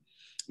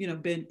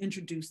been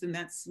introduced, and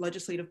that's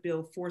Legislative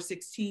Bill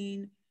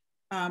 416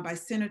 by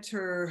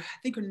Senator, I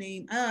think her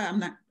name,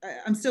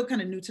 I'm still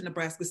kind of new to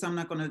Nebraska, so I'm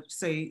not going to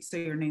say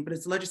her name, but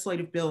it's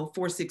Legislative Bill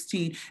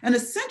 416. And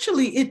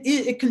essentially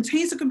it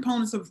contains the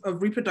components of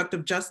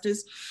reproductive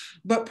justice,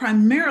 but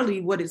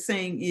primarily what it's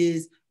saying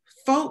is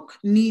folk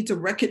need to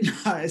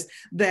recognize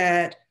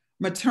that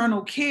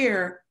maternal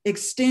care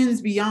extends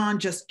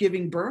beyond just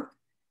giving birth.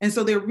 And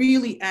so they're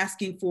really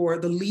asking for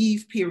the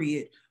leave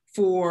period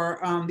for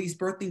these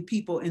birthing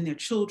people and their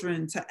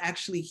children to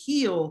actually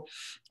heal,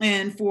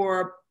 and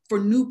for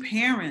new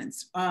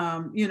parents,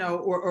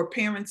 or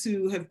parents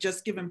who have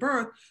just given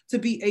birth to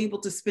be able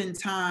to spend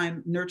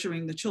time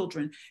nurturing the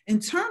children. In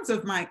terms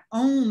of my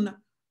own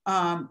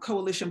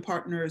coalition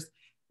partners,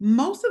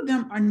 most of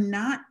them are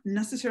not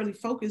necessarily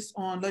focused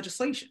on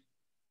legislation.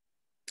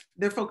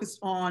 They're focused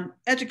on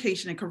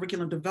education and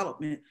curriculum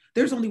development.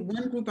 There's only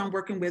one group I'm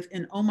working with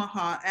in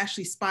Omaha.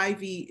 Ashley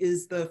Spivey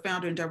is the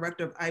founder and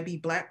director of IB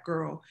Black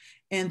Girl,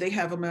 and they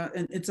have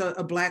it's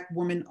a Black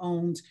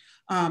woman-owned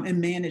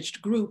and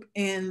managed group,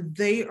 and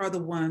they are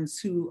the ones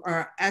who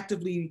are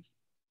actively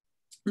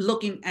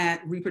looking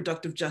at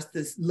reproductive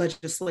justice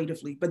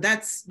legislatively. But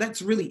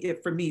that's really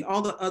it for me.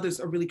 All the others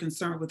are really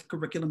concerned with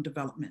curriculum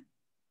development.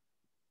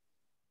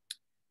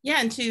 Yeah,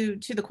 and to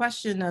the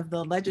question of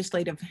the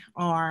legislative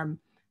arm,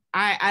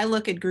 I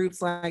look at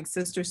groups like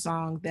Sister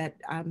Song that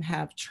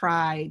have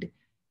tried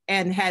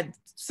and had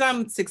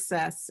some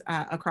success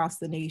across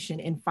the nation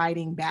in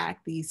fighting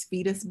back these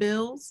fetus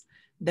bills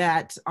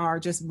that are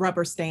just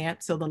rubber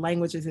stamped. So the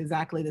language is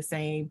exactly the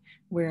same,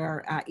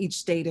 where each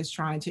state is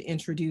trying to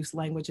introduce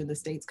language in the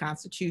state's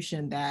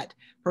constitution that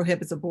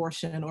prohibits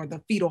abortion, or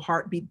the fetal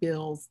heartbeat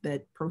bills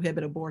that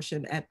prohibit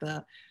abortion at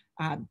the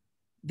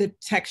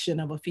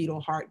detection of a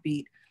fetal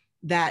heartbeat.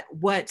 That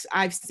what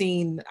I've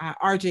seen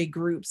RJ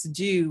groups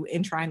do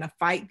in trying to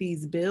fight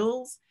these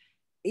bills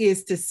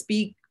is to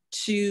speak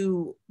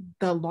to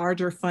the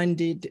larger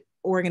funded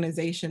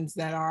organizations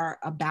that are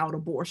about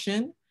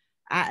abortion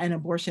and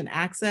abortion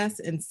access,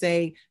 and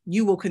say,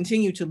 you will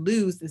continue to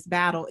lose this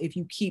battle if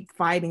you keep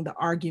fighting the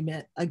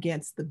argument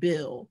against the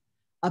bill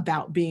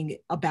about being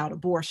about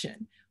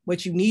abortion.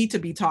 What you need to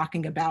be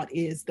talking about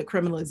is the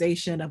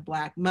criminalization of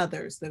Black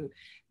mothers,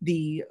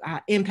 the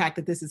impact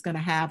that this is going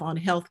to have on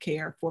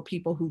healthcare for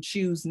people who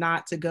choose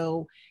not to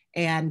go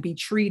and be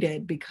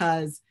treated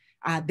because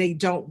they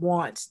don't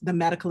want the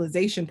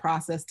medicalization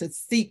process to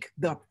seek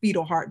the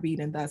fetal heartbeat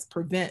and thus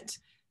prevent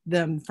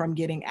them from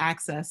getting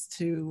access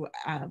to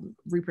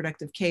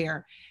reproductive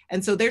care.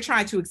 And so they're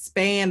trying to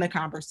expand the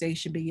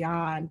conversation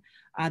beyond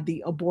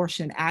the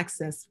abortion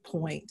access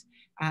point.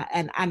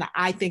 And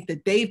I think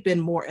that they've been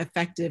more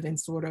effective in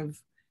sort of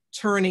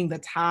turning the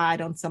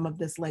tide on some of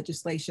this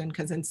legislation,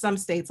 because in some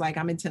states, like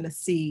I'm in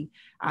Tennessee,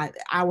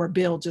 our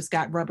bill just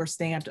got rubber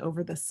stamped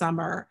over the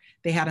summer.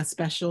 They had a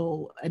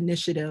special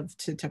initiative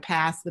to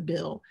pass the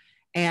bill.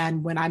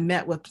 And when I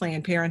met with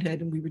Planned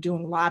Parenthood and we were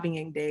doing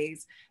lobbying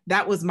days,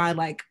 that was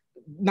my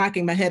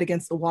knocking my head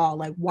against the wall.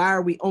 Like, why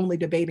are we only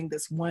debating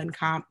this one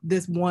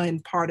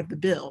part of the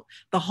bill?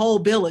 The whole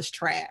bill is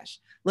trash.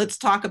 Let's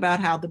talk about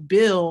how the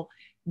bill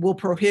will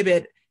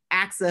prohibit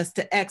access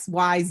to X,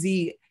 Y,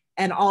 Z,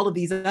 and all of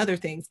these other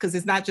things, because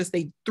it's not just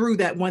they threw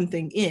that one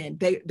thing in.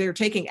 They're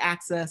taking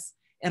access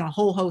in a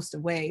whole host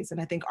of ways. And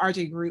I think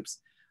RJ groups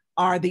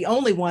are the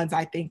only ones,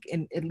 I think,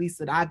 at least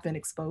that I've been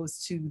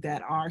exposed to,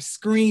 that are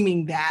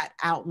screaming that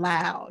out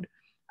loud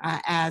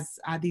as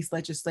these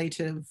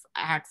legislative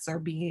acts are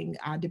being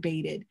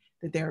debated,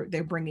 that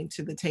they're bringing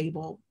to the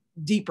table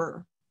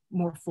deeper,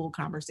 more full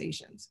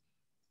conversations.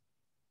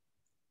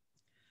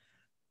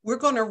 We're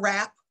going to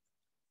wrap.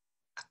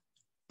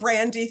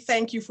 Brandy,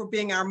 thank you for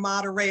being our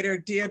moderator.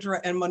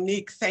 Deirdre and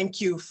Monique, thank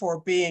you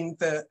for being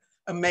the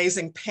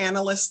amazing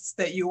panelists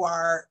that you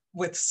are,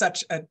 with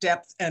such a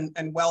depth and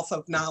wealth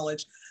of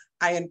knowledge.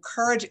 I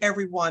encourage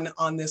everyone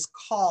on this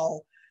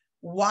call,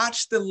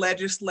 watch the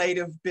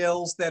legislative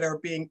bills that are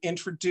being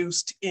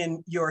introduced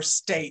in your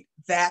state.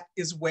 That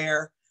is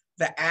where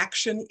the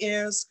action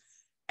is,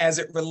 as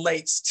it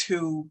relates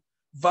to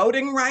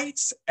voting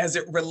rights, as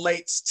it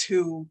relates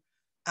to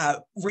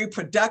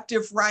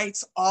reproductive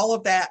rights. All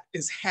of that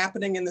is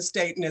happening in the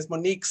state. And as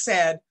Monique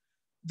said,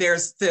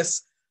 there's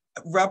this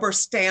rubber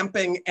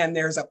stamping and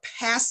there's a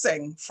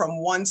passing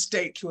from one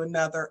state to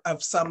another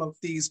of some of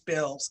these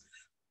bills.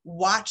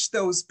 Watch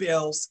those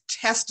bills,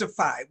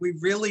 testify. We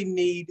really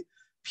need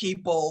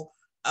people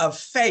of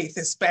faith,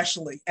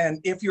 especially.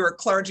 And if you're a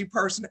clergy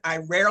person, I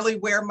rarely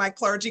wear my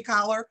clergy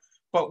collar,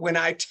 But when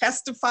I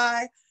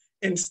testify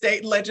in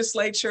state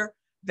legislature,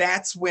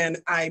 that's when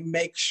I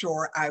make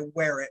sure I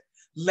wear it.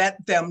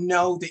 Let them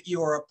know that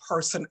you're a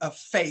person of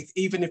faith,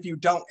 even if you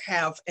don't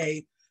have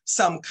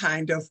some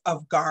kind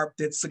of garb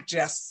that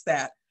suggests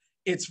that.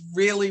 It's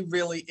really,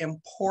 really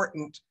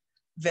important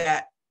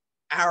that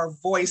our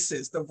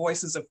voices, the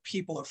voices of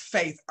people of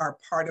faith, are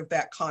part of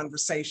that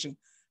conversation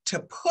to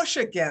push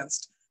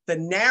against the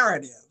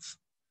narrative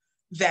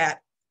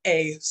that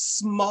a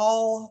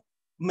small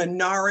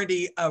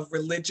minority of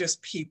religious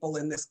people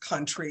in this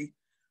country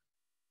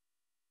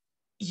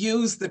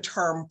use the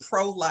term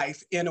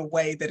pro-life in a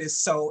way that is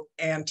so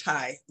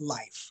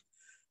anti-life.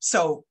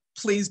 So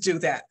please do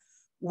that.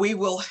 We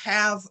will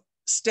have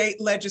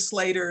state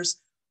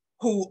legislators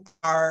who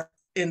are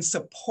in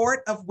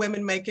support of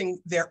women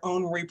making their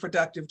own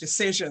reproductive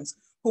decisions,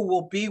 who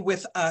will be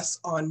with us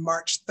on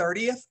March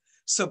 30th.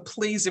 So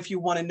please, if you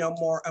want to know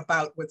more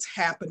about what's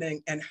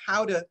happening and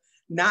how to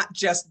not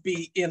just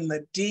be in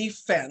the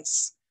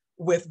defense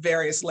with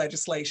various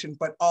legislation,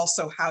 but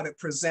also how to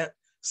present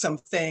some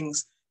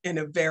things in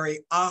a very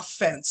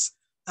offense,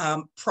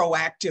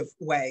 proactive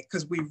way,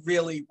 because we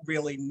really,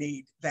 really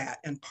need that,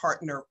 and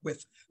partner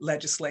with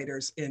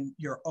legislators in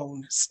your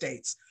own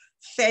states.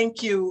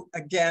 Thank you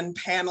again,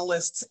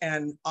 panelists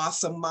and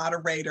awesome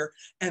moderator.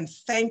 And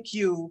thank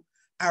you,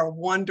 our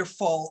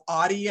wonderful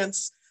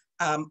audience.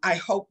 I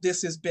hope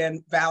this has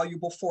been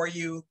valuable for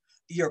you.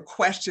 Your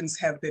questions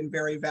have been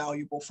very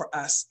valuable for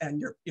us,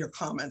 and your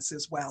comments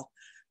as well.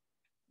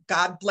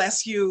 God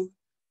bless you.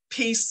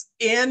 Peace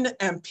in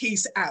and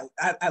peace out.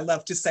 I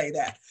love to say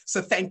that.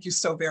 So thank you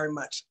so very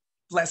much.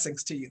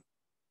 Blessings to you.